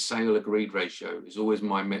 Viewings to sale agreed ratio is always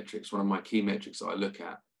my metrics, one of my key metrics that I look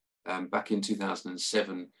at. Back in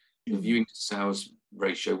 2007, the viewing to sales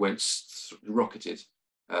ratio rocketed,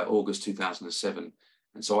 August 2007.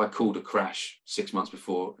 And so I called a crash 6 months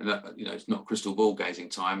before, and it's not crystal ball gazing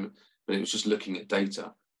time, but it was just looking at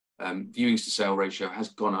data. Viewings to sale ratio has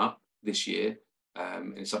gone up this year.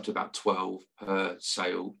 And it's up to about 12 per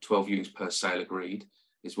sale, 12 viewings per sale agreed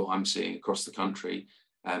is what I'm seeing across the country.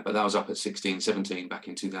 But that was up at 16, 17 back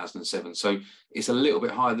in 2007. So it's a little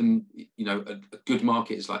bit higher than, a good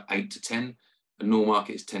market is like 8 to 10. A normal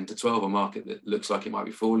market is 10 to 12. A market that looks like it might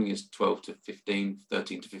be falling is 12 to 15,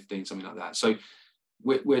 13 to 15, something like that. So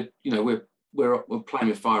we're playing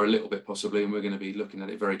with fire a little bit possibly, and we're going to be looking at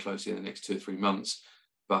it very closely in the next 2 or 3 months.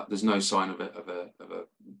 but there's no sign of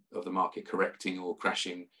the market correcting or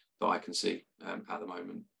crashing that I can see at the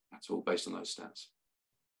moment at all, based on those stats.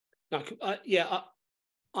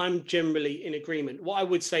 I'm generally in agreement. What I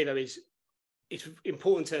would say though is it's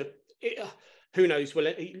important to. Who knows?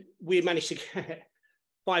 Well, we managed to get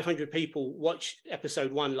 500 people watch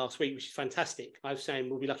episode 1 last week, which is fantastic. I was saying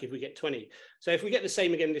we'll be lucky if we get 20. So if we get the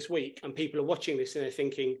same again this week and people are watching this and they're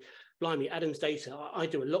thinking, blimey, Adam's data, I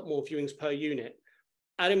do a lot more viewings per unit.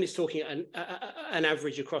 Adam is talking an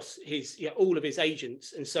average across all of his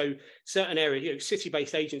agents. And so certain areas,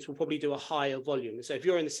 city-based agents will probably do a higher volume. So if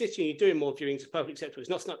you're in the city and you're doing more viewings, it's perfectly acceptable.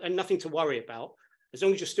 It's not nothing to worry about. As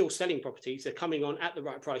long as you're still selling properties, they're coming on at the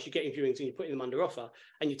right price, you're getting viewings and you're putting them under offer,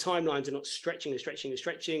 and your timelines are not stretching,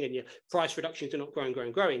 and your price reductions are not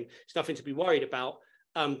growing. It's nothing to be worried about.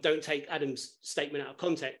 Don't take Adam's statement out of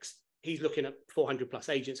context. He's looking at 400 plus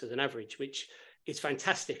agents as an average, which is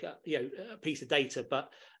fantastic, a piece of data. But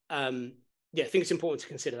I think it's important to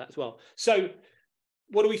consider that as well. So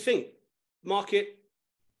what do we think? Market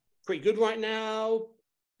pretty good right now.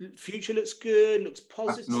 Future looks good, looks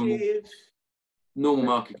positive. Normal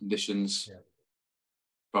market conditions, as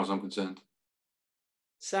far as I'm concerned.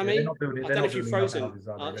 Sammie, I don't know if you've frozen.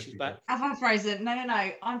 She's back. Have I frozen?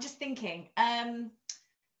 No. I'm just thinking,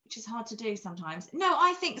 which is hard to do sometimes. No,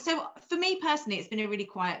 I think so. For me personally, it's been a really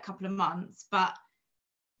quiet couple of months, but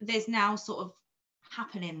there's now sort of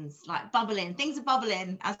happenings, like bubbling. Things are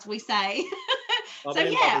bubbling, as we say.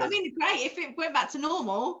 Bubbling. I mean, great. If it went back to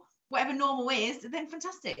normal, whatever normal is, then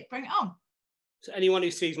fantastic. Bring it on. So anyone who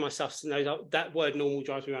sees my stuff knows that word normal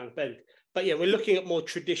drives me around the bend. But we're looking at more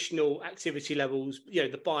traditional activity levels.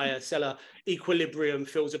 The buyer-seller equilibrium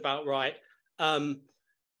feels about right. I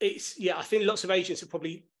think lots of agents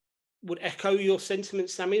probably would echo your sentiment,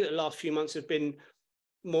 Sammie, that the last few months have been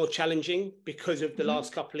more challenging because of the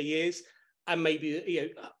last couple of years. And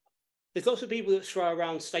maybe, there's lots of people that throw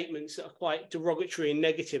around statements that are quite derogatory and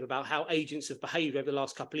negative about how agents have behaved over the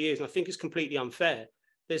last couple of years. And I think it's completely unfair.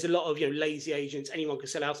 There's a lot of lazy agents. Anyone can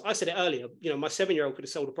sell a house. I said it earlier. My 7-year-old could have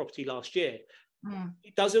sold a property last year.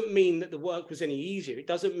 It doesn't mean that the work was any easier. It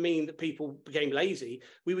doesn't mean that people became lazy.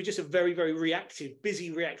 We were just a very, very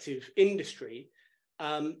busy reactive industry.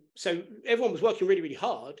 So everyone was working really, really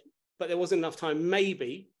hard, but there wasn't enough time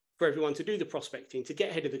maybe for everyone to do the prospecting, to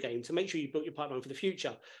get ahead of the game, to make sure you built your pipeline for the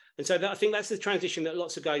future. And so I think that's the transition that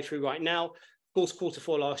lots are going through right now. Of course,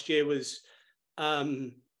 Q4 last year was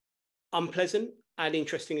unpleasant and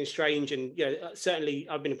interesting and strange. And certainly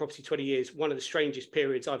I've been in property 20 years. One of the strangest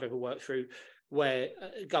periods I've ever worked through, where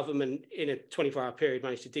government in a 24-hour period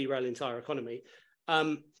managed to derail the entire economy.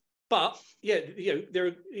 But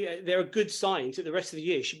there are good signs that the rest of the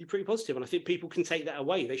year should be pretty positive, and I think people can take that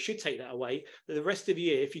away. They should take that away. That the rest of the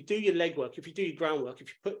year, if you do your legwork, if you do your groundwork, if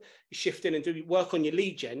you put your shift in and do work on your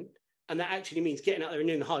lead gen, and that actually means getting out there and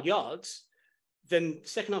doing the hard yards, then the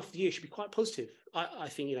second half of the year should be quite positive. I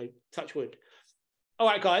think, touch wood. All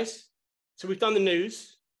right, guys. So we've done the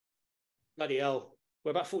news. Bloody hell. We're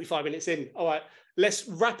about 45 minutes in. All right. Let's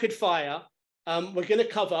rapid fire. We're going to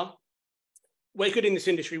cover, we're good in this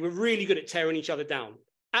industry. We're really good at tearing each other down.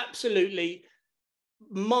 Absolutely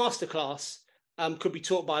masterclass. Could be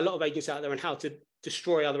taught by a lot of agents out there on how to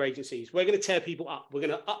destroy other agencies. We're going to tear people up. We're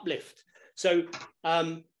going to uplift. So,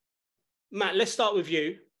 Matt, let's start with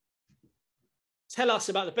you. Tell us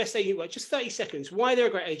about the best agent you work. Just 30 seconds. Why they're a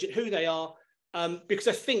great agent, who they are. Because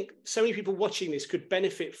I think so many people watching this could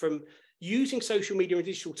benefit from using social media and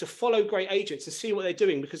digital to follow great agents and see what they're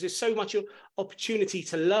doing, because there's so much opportunity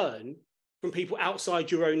to learn from people outside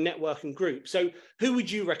your own network and group. So who would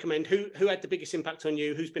you recommend? Who had the biggest impact on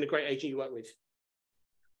you? Who's been a great agent you work with?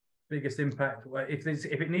 Biggest impact? Well, if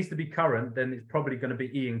it needs to be current, then it's probably going to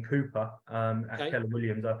be Ian Cooper at Keller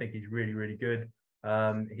Williams. I think he's really, really good.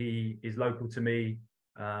 He is local to me.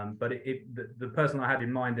 But the person I had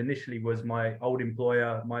in mind initially was my old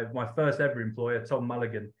employer, my first ever employer, Tom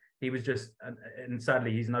Mulligan. He was just, and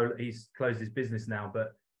sadly he's closed his business now,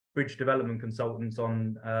 but Bridge Development Consultants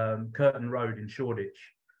on Curtin Road in Shoreditch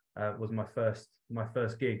was my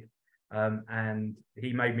first gig, and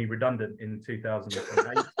he made me redundant in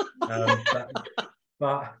 2008.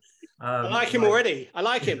 But I like him already. I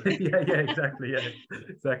like him. yeah,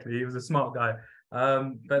 exactly. He was a smart guy.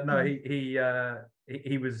 But no, he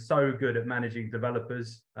was so good at managing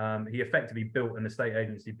developers. He effectively built an estate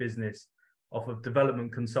agency business off of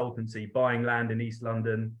development consultancy, buying land in East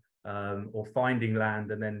London, or finding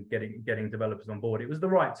land and then getting developers on board. It was the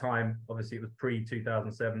right time. Obviously, it was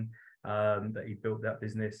pre-2007 that he built that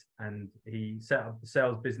business, and he set up the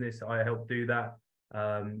sales business. I helped do that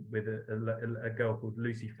with a girl called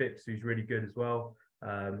Lucy Phipps, who's really good as well.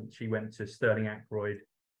 She went to Sterling Ackroyd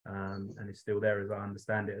and is still there, as I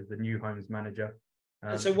understand it, as the new homes manager.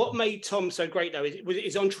 And so what made Tom so great, though? Was it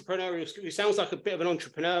his entrepreneurial skill? He sounds like a bit of an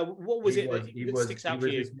entrepreneur. What was that sticks out for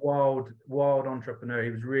you? He was this wild entrepreneur.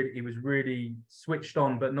 He was really switched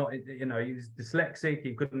on, but not, you know, he was dyslexic.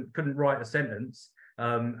 He couldn't write a sentence.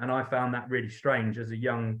 And I found that really strange as a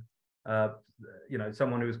young, you know,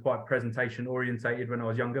 someone who was quite presentation orientated when I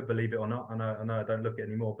was younger, believe it or not. I know I don't look it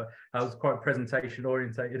anymore, but I was quite presentation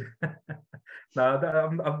orientated.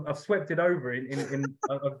 No, I've swept it over.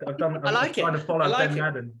 I've done. I like it. Trying to follow Ben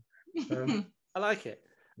Madden. I like it.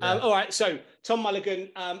 Yeah. All right, so Tom Mulligan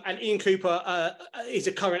and Ian Cooper is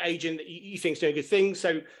a current agent that you think is doing good things.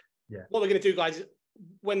 So what we're going to do, guys,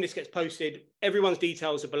 when this gets posted, everyone's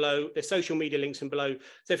details are below. Their social media links are below.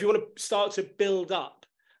 So if you want to start to build up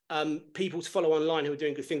people to follow online who are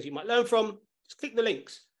doing good things you might learn from, just click the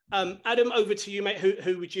links. Adam, over to you, mate.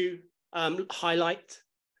 Who would you highlight?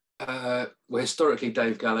 Well, historically,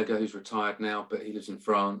 Dave Gallagher, who's retired now, but he lives in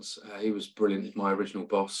France. He was brilliant. He's my original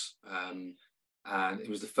boss. And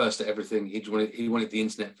he was the first at everything. He wanted the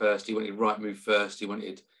internet first. He wanted Rightmove first. We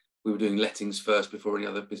were doing lettings first before any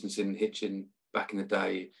other business in Hitchin back in the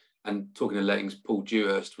day. And talking to lettings, Paul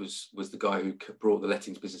Dewhurst was the guy who brought the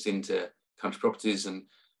lettings business into Country Properties. And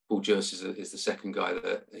Paul Dewhurst is the second guy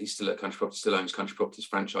that he's still at Country Properties, still owns Country Properties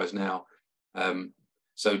franchise now.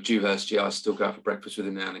 So Dewhurst, I still go out for breakfast with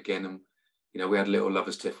him now and again. And, you know, we had a little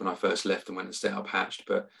lovers tiff when I first left and went and set up Hatched,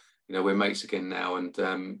 but, you know, we're mates again now. And,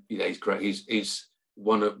 he's great. He's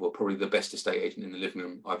one of, probably the best estate agent in the living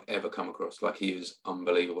room I've ever come across. Like, he is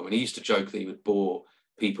unbelievable. I mean, he used to joke that he would bore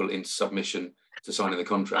people into submission to signing the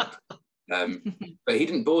contract. But he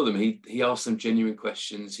didn't bore them. He asked them genuine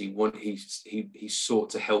questions. He sought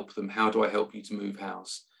to help them. How do I help you to move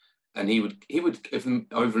house? And he would give them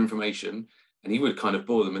over information, and he would kind of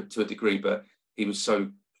bore them to a degree, but he was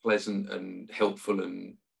so pleasant and helpful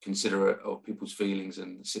and considerate of people's feelings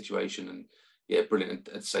and the situation. And yeah, brilliant.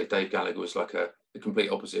 I'd say Dave Gallagher was like the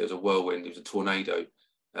complete opposite. It was a whirlwind. It was a tornado.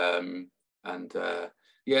 And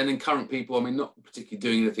then current people, I mean, not particularly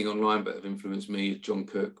doing anything online, but have influenced me: John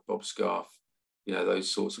Cook, Bob Scarf, you know,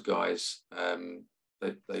 those sorts of guys.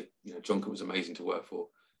 John Cook was amazing to work for.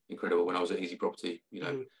 Incredible. When I was at Easy Property, you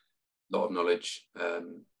know, a lot of knowledge.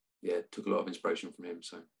 Took a lot of inspiration from him.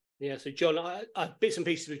 So so John, I bits and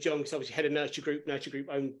pieces with John, because obviously head of Nurture Group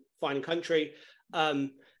owned Fine and Country,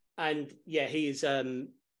 and yeah, he's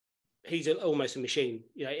almost a machine.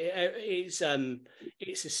 You know,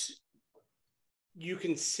 you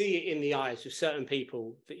can see it in the eyes of certain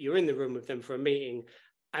people that you're in the room with them for a meeting,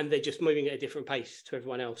 and they're just moving at a different pace to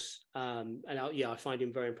everyone else. I find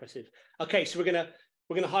him very impressive. Okay, so we're gonna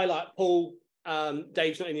highlight Paul.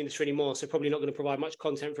 Dave's not in the industry anymore, so probably not going to provide much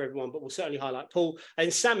content for everyone, but we'll certainly highlight Paul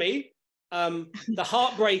and Sammie, the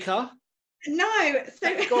heartbreaker. No,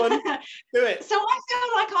 so go on, do it. So I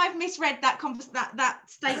feel like I've misread that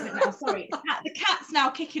statement now. Sorry, the cat's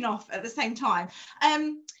now kicking off at the same time.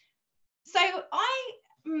 So I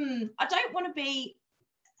don't want to be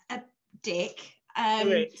a dick.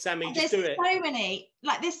 Do it, Sammie. Just do it.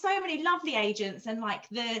 There's so many lovely agents, and like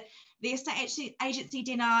the estate agency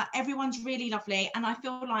dinner, everyone's really lovely, and I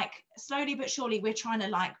feel like slowly but surely we're trying to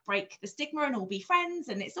like break the stigma and all be friends,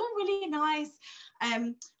 and it's all really nice.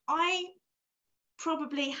 I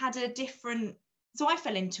probably had so I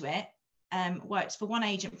fell into it, worked for one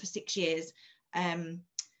agent for 6 years, and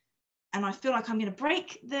I feel like I'm going to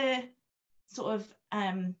break the sort of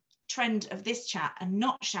trend of this chat and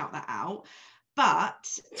not shout that out,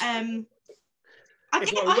 but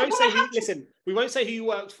we won't say who you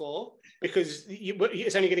worked for, because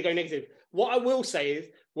it's only going to go negative. What I will say is,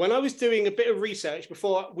 when I was doing a bit of research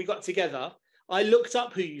before we got together, I looked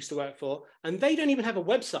up who you used to work for, and they don't even have a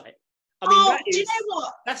website. I mean, do you know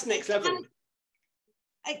what? That's next level.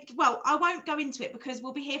 Well, I won't go into it because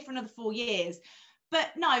we'll be here for another 4 years.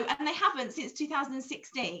 But no, and they haven't since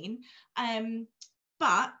 2016.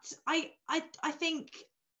 But I think,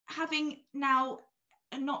 having now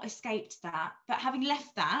not escaped that, but having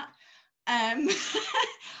left that, I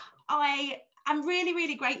am really,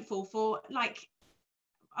 really grateful for, like,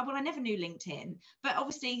 well, I never knew LinkedIn, but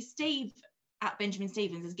obviously Steve at Benjamin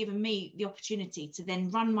Stevens has given me the opportunity to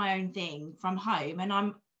then run my own thing from home, and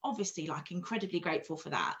I'm obviously like incredibly grateful for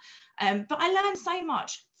that. But I learned so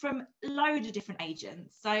much from a load of different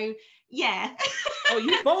agents. So yeah. Oh,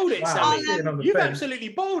 you bowled it, Sammie. You've absolutely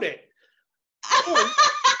bowled it.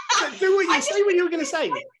 Do what you say what you were going to say.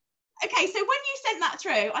 Okay, so when you sent that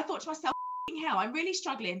through, I thought to myself, hell, I'm really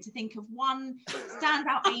struggling to think of one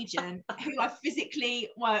standout agent who I've physically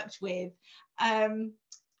worked with. And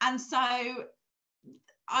so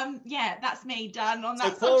yeah, that's me done on So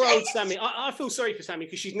that poor subject. old Sammie. I feel sorry for Sammie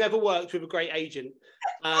because she's never worked with a great agent.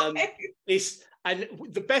 And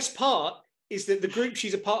the best part is that the group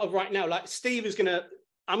she's a part of right now, like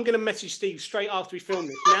I'm gonna message Steve straight after we film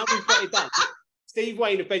this. Now we've got it done. Steve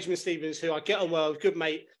Wayne of Benjamin Stevens, who I get on well, good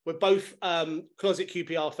mate. We're both closet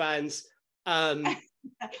QPR fans. He's not in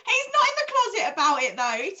the closet about it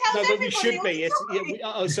though. He tells everybody. We should be.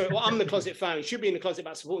 Sorry, well, I'm the closet fan. You should be in the closet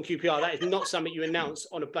about supporting QPR. That is not something you announce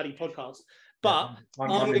on a bloody podcast. But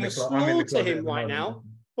I'm going to slaughter him right now.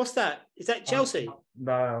 What's that? Is that Chelsea?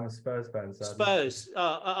 No, I'm a Spurs fan. Spurs.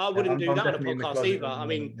 I wouldn't do that on a podcast either. I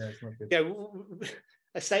mean,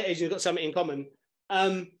 estate agents got something in common.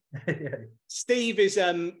 Steve is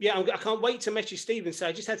I can't wait to message Steve and say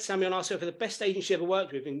I just had Sammie on, ask her for the best agent she ever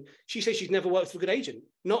worked with, and she says she's never worked with a good agent,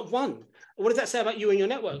 not one. What does that say about you and your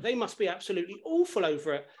network? They must be absolutely awful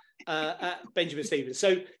over at Benjamin Stevens.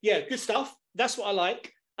 So yeah, good stuff. That's what I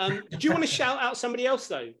like. Do you want to shout out somebody else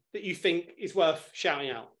though that you think is worth shouting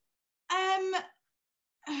out?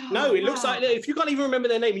 No, it looks like if you can't even remember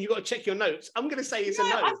their name and you've got to check your notes, I'm going to say it's a no.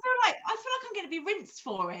 I feel like I'm going to be rinsed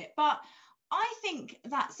for it, but I think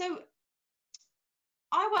that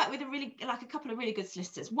I work with a couple of really good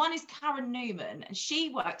solicitors. One is Karen Newman, and she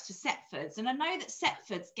works for Setfords, and I know that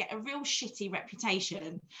Setfords get a real shitty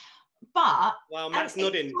reputation. But Matt's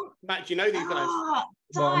nodding. Matt, do you know these guys?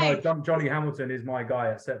 Well, no, Johnny Hamilton is my guy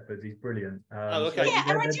at Setfords. He's brilliant. Okay. Yeah,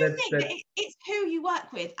 and I do think that it's who you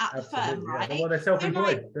work with at the firm, right? Yeah. Well, they're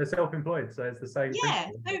self-employed. They're self-employed, so it's the same. Yeah.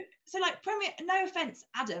 So like Premier, no offense,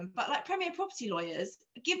 Adam, but like Premier Property Lawyers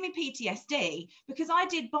give me PTSD because I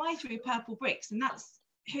did buy through Purple Bricks, and that's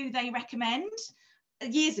who they recommend.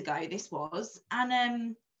 Years ago, this was,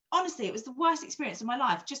 and honestly, it was the worst experience of my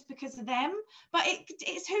life just because of them. But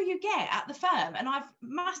it's who you get at the firm. And I've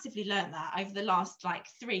massively learned that over the last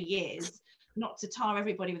 3 years, not to tar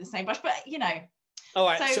everybody with the same brush, but All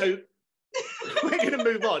right, so we're going to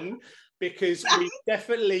move on because we've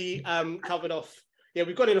definitely covered off. Yeah,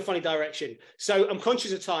 we've gone in a funny direction. So I'm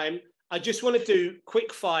conscious of time. I just want to do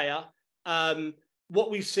quick fire. What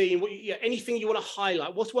we've seen, anything you want to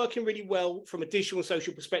highlight, what's working really well from a digital and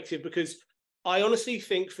social perspective, because I honestly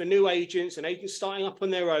think for new agents and agents starting up on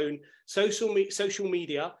their own, social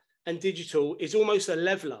media and digital is almost a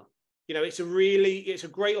leveler. It's a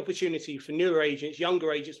great opportunity for newer agents,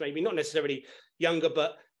 younger agents, maybe not necessarily younger,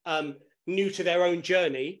 but new to their own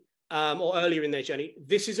journey or earlier in their journey.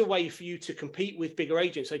 This is a way for you to compete with bigger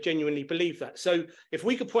agents. I genuinely believe that. So if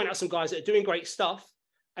we could point out some guys that are doing great stuff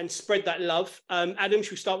and spread that love. Adam,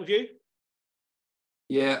 should we start with you?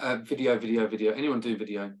 Yeah, video. Anyone do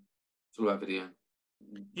video? It's all about video.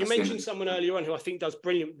 You mentioned someone earlier on who I think does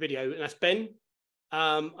brilliant video, and that's Ben.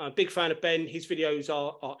 I'm a big fan of Ben. His videos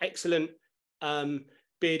are excellent.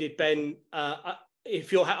 Bearded Ben. I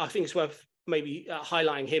think it's worth maybe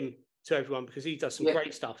highlighting him to everyone because he does some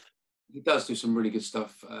great stuff. He does do some really good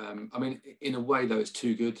stuff. I mean, in a way though, it's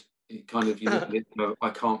too good. It kind of, you look at it,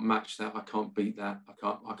 I can't match that. I can't beat that.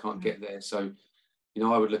 I can't get there. So,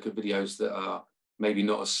 I would look at videos that are maybe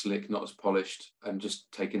not as slick, not as polished, and just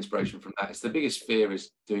take inspiration from that. It's the biggest fear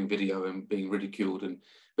is doing video and being ridiculed.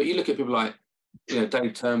 But you look at people like,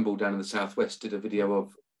 Dave Turnbull down in the southwest did a video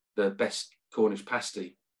of the best Cornish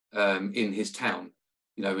pasty in his town,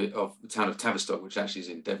 of the town of Tavistock, which actually is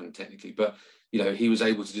in Devon technically. But he was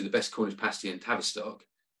able to do the best Cornish pasty in Tavistock,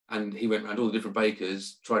 and he went around all the different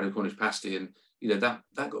bakers, tried a Cornish pasty, and that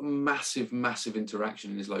got massive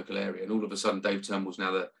interaction in his local area. And all of a sudden, Dave Turnbull's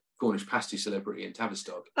now the Cornish pasty celebrity in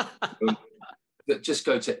Tavistock. That just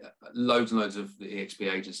go to loads and loads of the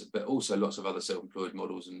EXP agents, but also lots of other self-employed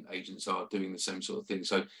models and agents are doing the same sort of thing.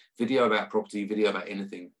 So video about property, video about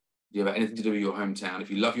anything to do with your hometown. If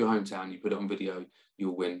you love your hometown, you put it on video,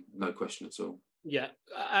 you'll win, no question at all. Yeah,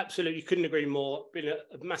 absolutely. Couldn't agree more. Been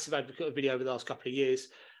a massive advocate of video over the last couple of years.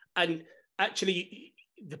 And actually,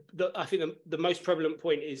 I think the most prevalent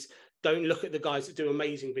point is don't look at the guys that do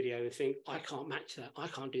amazing video and think, I can't match that. I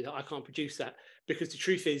can't do that. I can't produce that. Because the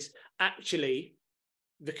truth is, actually,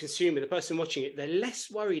 the consumer, the person watching it, they're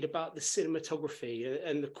less worried about the cinematography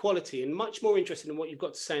and the quality and much more interested in what you've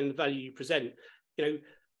got to say and the value you present.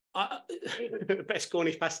 Best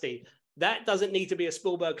Cornish pasty. That doesn't need to be a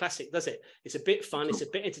Spielberg classic, does it? It's a bit fun, it's a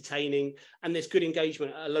bit entertaining, and there's good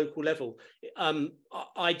engagement at a local level.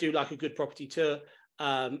 I do like a good property tour.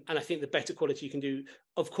 And I think the better quality you can do,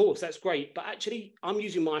 of course, that's great. But actually, I'm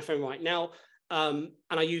using my iPhone right now, and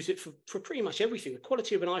I use it for pretty much everything. The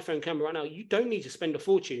quality of an iPhone camera right now, you don't need to spend a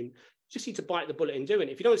fortune. You just need to bite the bullet and do it.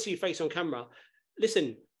 If you don't see your face on camera,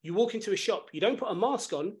 listen, you walk into a shop, you don't put a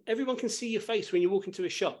mask on, everyone can see your face when you walk into a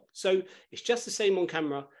shop. So it's just the same on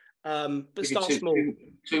camera. But start small.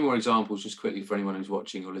 Two more examples, just quickly for anyone who's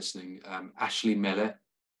watching or listening. Ashley Mellett,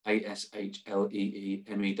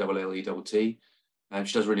 ASHLEEMELLETT.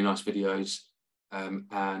 She does really nice videos.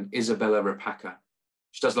 And Isabella Rapaka.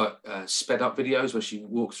 She does like sped up videos where she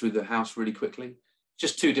walks through the house really quickly.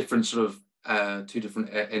 Just two different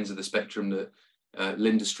ends of the spectrum. That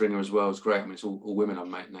Linda Stringer as well is great. I mean, it's all women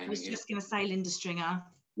I'm naming. I was just going to say Linda Stringer.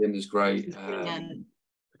 Linda's great.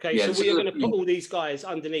 Okay, yeah, so we are going to put all these guys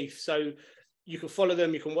underneath, so you can follow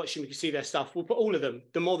them, you can watch them, you can see their stuff. We'll put all of them.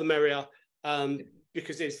 The more, the merrier,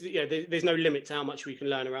 because there's no limit to how much we can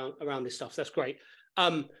learn around this stuff. So that's great.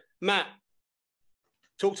 Matt,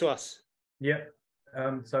 talk to us. Yeah.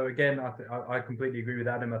 So again, I completely agree with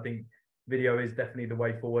Adam. I think video is definitely the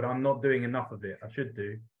way forward. I'm not doing enough of it. I should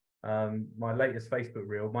do. My latest Facebook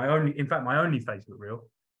reel, my only Facebook reel,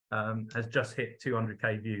 has just hit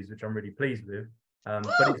 200k views, which I'm really pleased with.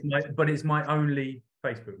 But it's my only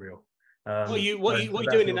Facebook reel. What are you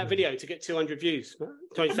doing in that video to get 200 views,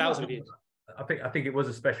 20,000 views? I think it was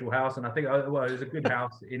a special house, and I think it was a good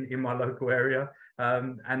house in my local area.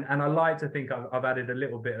 And I like to think I've added a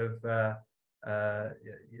little bit of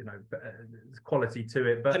quality to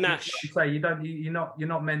it. But panache. You're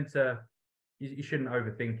not meant to. You shouldn't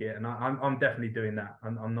overthink it, and I'm definitely doing that.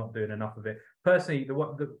 I'm not doing enough of it personally.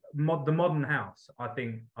 The modern house, I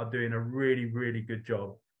think, are doing a really, really good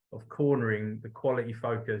job of cornering the quality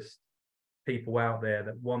focused people out there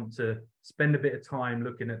that want to spend a bit of time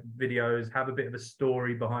looking at videos, have a bit of a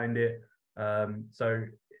story behind it. So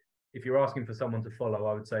if you're asking for someone to follow,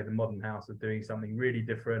 I would say the Modern House are doing something really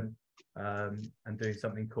different and doing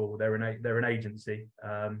something cool. They're an agency.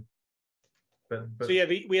 So yeah,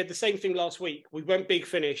 we had the same thing last week. We went big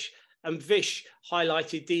finish, and Vish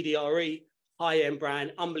highlighted DDRE, high-end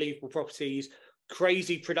brand, unbelievable properties,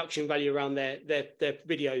 crazy production value around their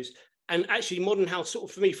videos. And actually, Modern House sort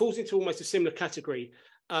of, for me, falls into almost a similar category.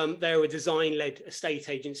 They're a design-led estate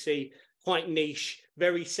agency, quite niche,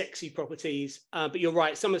 very sexy properties. But you're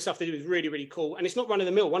right, some of the stuff they do is really, really cool. And it's not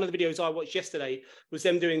run-of-the-mill. One of the videos I watched yesterday was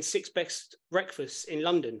them doing 6 best breakfasts in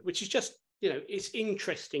London, which is just, it's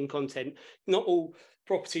interesting content, not all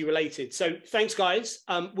property related. So thanks, guys.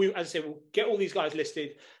 As I said, we'll get all these guys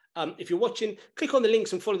listed. If you're watching, click on the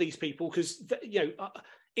links and follow these people, because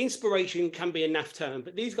inspiration can be a naff term,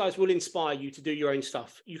 but these guys will inspire you to do your own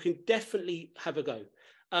stuff. You can definitely have a go.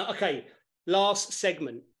 Okay, last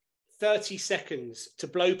segment, 30 seconds to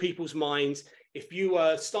blow people's minds. If you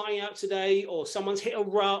are starting out today, or someone's hit a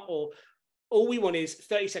rut, or all we want is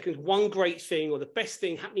 30 seconds, one great thing or the best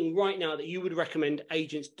thing happening right now that you would recommend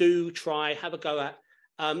agents do, try, have a go at.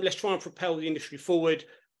 Let's try and propel the industry forward.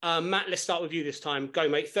 Matt, let's start with you this time. Go,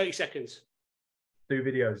 mate, 30 seconds. Do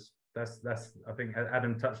videos. That's I think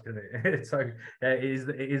Adam touched on it. So it is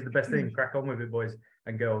the best thing. Crack on with it, boys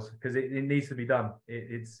and girls, because it needs to be done.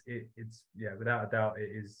 It's without a doubt, it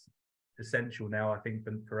is essential now, I think,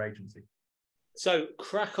 for agency. So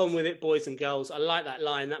crack on with it, boys and girls. I like that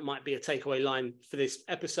line. That might be a takeaway line for this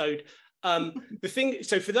episode. The thing,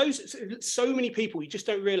 so for those, so many people, you just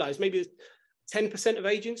don't realize, maybe 10% of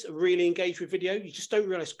agents are really engaged with video. You just don't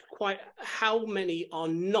realize quite how many are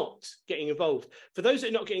not getting involved. For those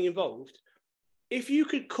that are not getting involved, if you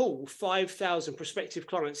could call 5,000 prospective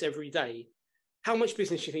clients every day, how much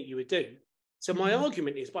business do you think you would do? So my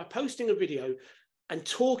argument is, by posting a video and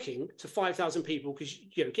talking to 5,000 people, because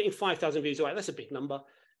getting 5,000 views, that's a big number.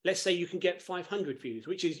 Let's say you can get 500 views,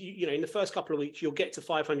 which is, in the first couple of weeks, you'll get to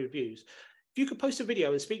 500 views. If you could post a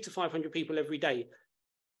video and speak to 500 people every day,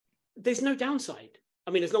 there's no downside.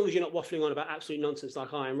 I mean, as long as you're not waffling on about absolute nonsense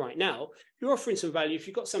like I am right now, you're offering some value. If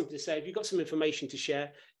you've got something to say, if you've got some information to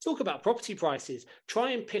share, talk about property prices,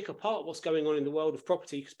 try and pick apart what's going on in the world of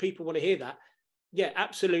property, because people want to hear that. Yeah,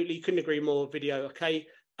 absolutely. Couldn't agree more. Video. Okay.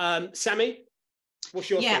 Sammie, what's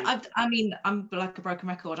your thing? I mean, I'm like a broken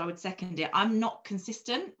record. I would second it. I'm not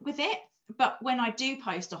consistent with it, but when I do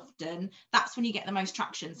post often, that's when you get the most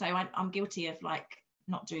traction. So I'm guilty of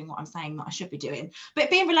not doing what I'm saying that I should be doing, but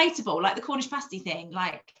being relatable, like the Cornish pasty thing,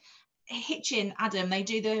 like Hitchin, Adam, they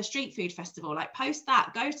do the street food festival, post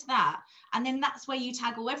that, go to that, and then that's where you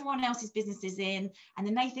tag all everyone else's businesses in, and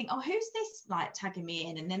then they think, oh, who's this tagging me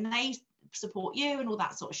in, and then they support you and all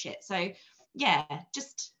that sort of shit. So yeah,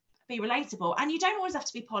 just be relatable, and you don't always have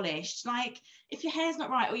to be polished. If your hair's not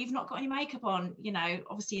right or you've not got any makeup on,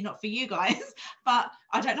 obviously not for you guys, but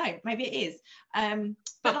I don't know, maybe it is,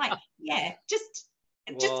 but just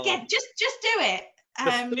do it.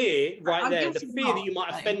 The fear right there, the fear that you might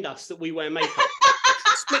offend us that we wear makeup.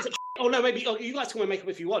 Oh no, maybe you guys can wear makeup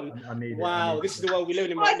if you want. This is the world we live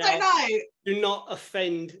in right now. I don't know. Do not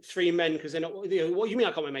offend 3 men because they're not. What do you mean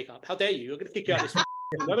I can't wear makeup? How dare you? You're going to kick you out of this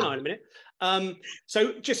webinar in a minute.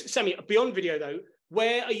 So just Sammie, beyond video though,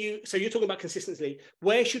 where are you? So you're talking about consistency.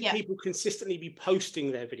 Where should people consistently be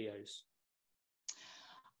posting their videos?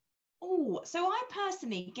 Oh, so I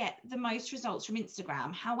personally get the most results from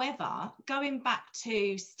Instagram. However, going back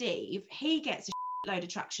to Steve, he gets a load of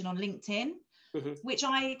traction on LinkedIn, which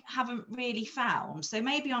I haven't really found. So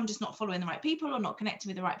maybe I'm just not following the right people or not connecting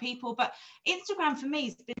with the right people. But Instagram for me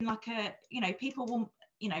has been like a, people will,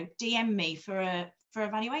 DM me for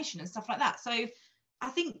evaluation and stuff like that. So I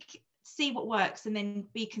think see what works and then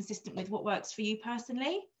be consistent with what works for you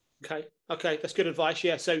personally. Okay, that's good advice.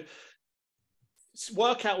 Yeah, so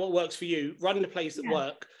work out what works for you, run the plays that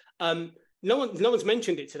work. No one's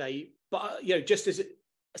mentioned it today, but just as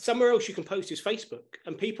somewhere else you can post is Facebook,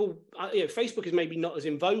 and people, Facebook is maybe not as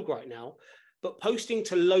in vogue right now, but posting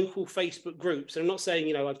to local Facebook groups. And I'm not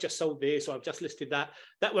saying, I've just sold this or I've just listed that.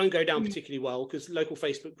 That won't go down particularly well because local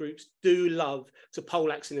Facebook groups do love to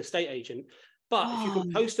poleaxe an estate agent. But if you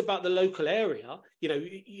can post about the local area,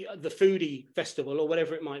 the foodie festival or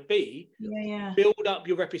whatever it might be, build up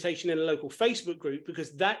your reputation in a local Facebook group,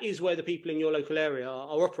 because that is where the people in your local area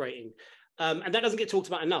are operating. And that doesn't get talked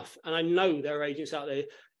about enough. And I know there are agents out there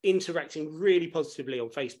interacting really positively on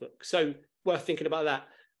Facebook. So worth thinking about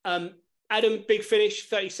that. Adam, big finish,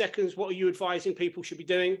 30 seconds. What are you advising people should be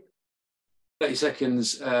doing? 30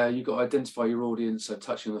 seconds, you've got to identify your audience. So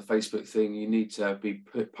touching on the Facebook thing, you need to be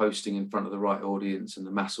posting in front of the right audience and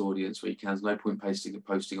the mass audience where you can. There's no point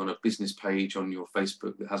posting on a business page on your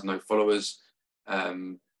Facebook that has no followers.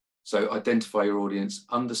 So identify your audience,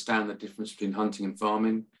 understand the difference between hunting and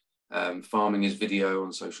farming. Farming is video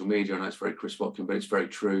on social media. I know it's very Chris Watkin, but it's very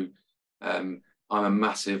true. I'm a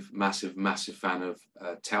massive fan of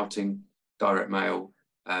touting, direct mail.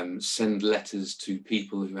 Send letters to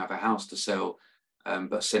people who have a house to sell,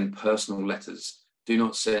 but send personal letters. Do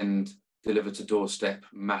not send delivered to doorstep,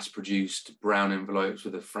 mass-produced brown envelopes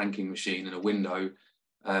with a franking machine and a window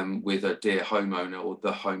with a dear homeowner or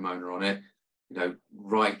the homeowner on it.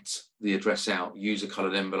 Write the address out, use a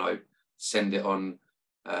coloured envelope, send it on,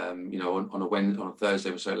 on a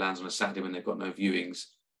Thursday, so it lands on a Saturday when they've got no viewings.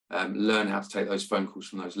 Learn how to take those phone calls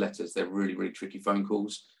from those letters. They're really, really tricky phone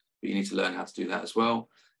calls, but you need to learn how to do that as well.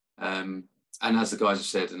 And as the guys have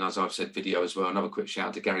said, and as I've said, video as well. Another quick shout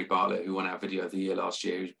out to Gary Bartlett, who won our video of the year last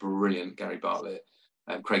year. He was brilliant, Gary Bartlett.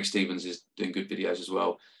 Craig Stevens is doing good videos as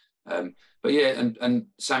well. But yeah, and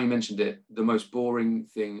Sammie mentioned it. The most boring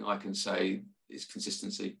thing I can say is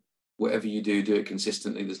consistency. Whatever you do, do it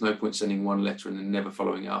consistently. There's no point sending one letter and then never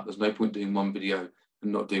following it up. There's no point doing one video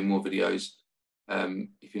and not doing more videos.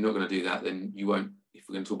 If you're not going to do that, then you won't. If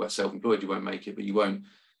we're going to talk about self-employed, you won't make it, but you won't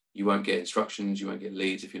get instructions, you won't get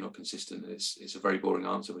leads if you're not consistent. It's a very boring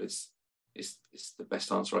answer, but it's the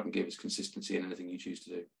best answer I can give is consistency in anything you choose to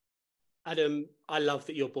do. Adam, I love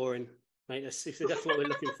that you're boring, mate. That's what we're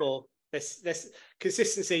looking for. This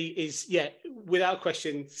consistency is, without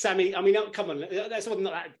question. Sammie, I mean, come on, that's not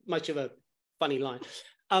that much of a funny line.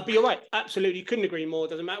 But you're right, absolutely, couldn't agree more.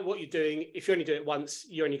 Doesn't matter what you're doing. If you only do it once,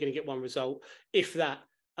 you're only going to get one result, if that.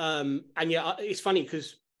 And it's funny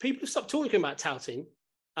because people have stopped talking about touting,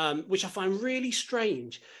 which I find really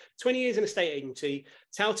strange. 20 years in a estate agency,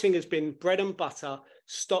 touting has been bread and butter,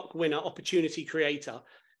 stock winner, opportunity creator.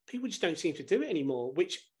 People just don't seem to do it anymore,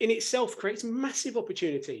 which in itself creates massive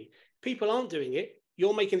opportunity. People aren't doing it.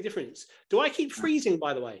 You're making a difference. Do I keep freezing,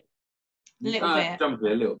 by the way? A little bit.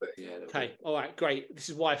 Jumping a little bit, yeah. Okay, all right, great. This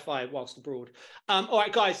is Wi-Fi whilst abroad. All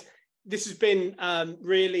right, guys, this has been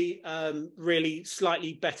really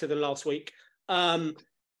slightly better than last week. I'm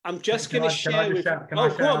just going to share with... Oh,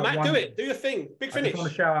 go on, Matt, do it. Do your thing. Big finish. I just want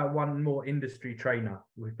to shout out one more industry trainer,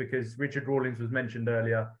 because Richard Rawlins was mentioned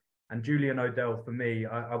earlier, and Julian O'Dell, for me,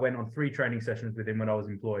 I went on 3 training sessions with him when I was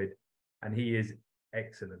employed, and he is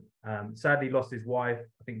excellent. Sadly lost his wife,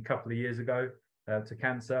 I think a couple of years ago, to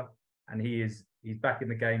cancer, and he's back in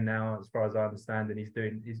the game now, as far as I understand, and he's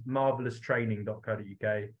doing his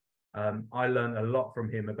marvelloustraining.co.uk. I learned a lot from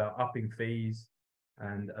him about upping fees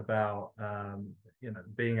and about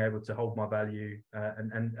being able to hold my value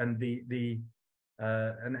and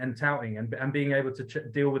touting and being able to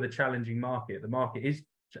deal with a challenging market. The market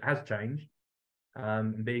has changed,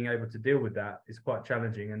 and being able to deal with that is quite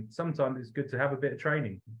challenging. And sometimes it's good to have a bit of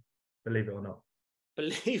training, believe it or not.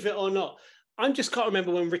 Believe it or not. I just can't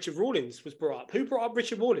remember when Richard Rawlins was brought up. Who brought up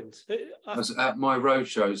Richard Rawlins? I was at my road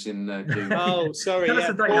shows in June. Oh, sorry. Tell us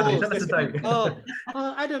a date, Adam. Tell us a date.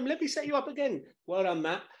 Adam, let me set you up again. Well done,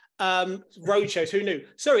 Matt. Road shows, who knew?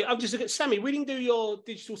 Sorry, I'm just looking at Sammie. We didn't do your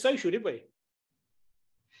digital social, did we?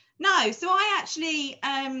 No, so I actually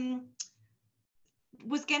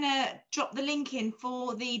was going to drop the link in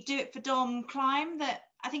for the Do It for Dom climb that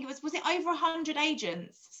I think was it over 100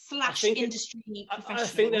 agents / industry professionals? I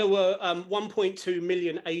think there were 1.2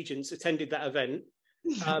 million agents attended that event.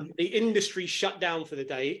 The industry shut down for the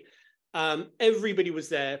day. Everybody was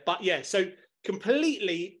there. But yeah, so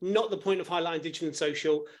completely not the point of highlighting digital and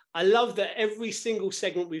social. I love that every single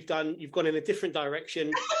segment we've done, you've gone in a different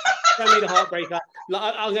direction. Tell me the heartbreaker.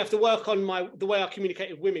 Like, I'm gonna have to work on the way I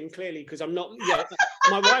communicate with women, clearly, because I'm not. Yeah,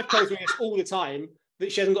 my wife tells me this all the time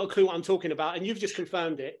that she hasn't got a clue what I'm talking about, and you've just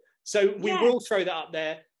confirmed it. So we will throw that up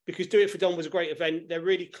there because Do It for Dom was a great event. They're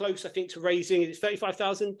really close, I think, to raising it's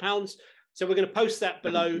 £35,000. So we're going to post that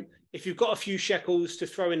below. If you've got a few shekels to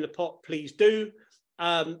throw in the pot, please do.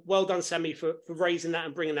 Well done, Sammie, for raising that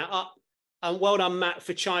and bringing that up. And well done, Matt,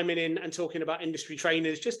 for chiming in and talking about industry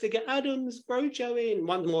trainers, just to get Adam's Brojo in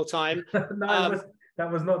one more time. No,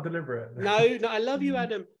 that was not deliberate. No, I love you,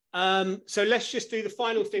 Adam. So let's just do the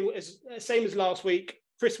final thing, same as last week.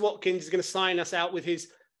 Chris Watkins is going to sign us out with his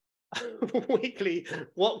weekly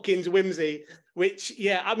Watkins whimsy, which,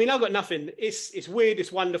 yeah, I mean, I've got nothing. It's weird,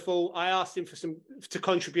 it's wonderful. I asked him to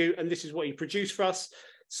contribute, and this is what he produced for us.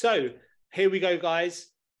 So here we go, guys.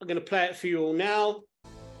 I'm going to play it for you all now.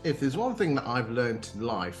 If there's one thing that I've learned in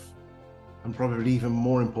life, and probably even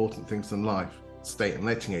more important things than life, estate and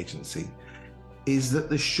letting agency, is that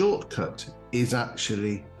the shortcut is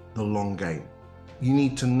actually the long game. You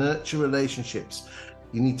need to nurture relationships.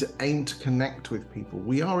 You need to aim to connect with people.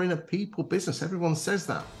 We are in a people business. Everyone says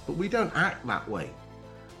that, but we don't act that way.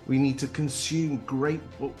 We need to consume great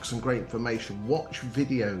books and great information, watch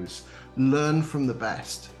videos, learn from the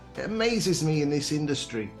best. It amazes me in this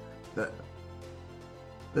industry that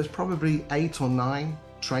there's probably 8 or 9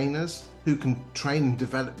 trainers who can train and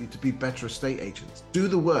develop you to be better estate agents. Do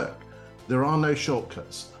the work. There are no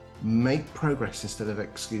shortcuts. Make progress instead of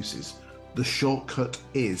excuses. The shortcut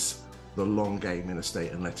is the long game in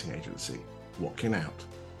estate and letting agency. Walking out.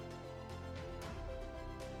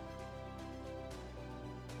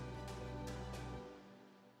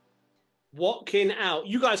 Walking out.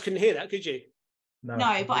 You guys couldn't hear that, could you? No,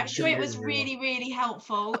 but I'm sure it was really, really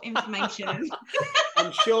helpful information.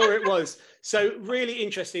 I'm sure it was. So really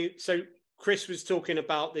interesting. So Chris was talking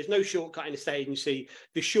about there's no shortcut in a estate agency.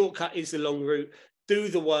 The shortcut is the long route. Do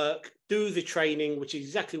the work, do the training, which is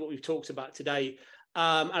exactly what we've talked about today.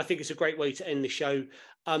 And I think it's a great way to end the show.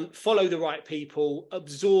 Follow the right people,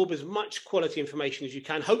 absorb as much quality information as you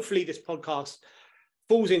can. Hopefully this podcast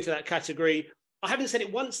falls into that category. I haven't said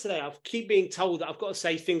it once today. I keep being told that I've got to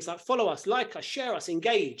say things like follow us, like us, share us,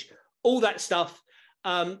 engage, all that stuff.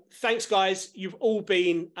 Thanks, guys. You've all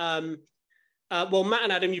been, well, Matt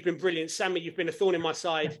and Adam, you've been brilliant. Sammie, you've been a thorn in my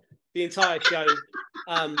side the entire show.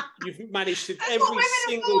 You've managed to every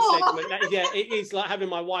single segment. Yeah, it is like having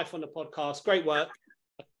my wife on the podcast. Great work.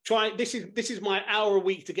 This is my hour a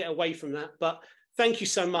week to get away from that. But thank you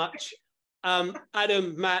so much.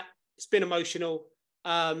 Adam, Matt, it's been emotional.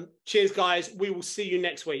 Cheers, guys. We will see you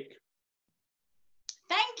next week.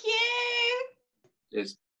 Thank you.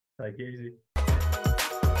 Cheers. Take it easy.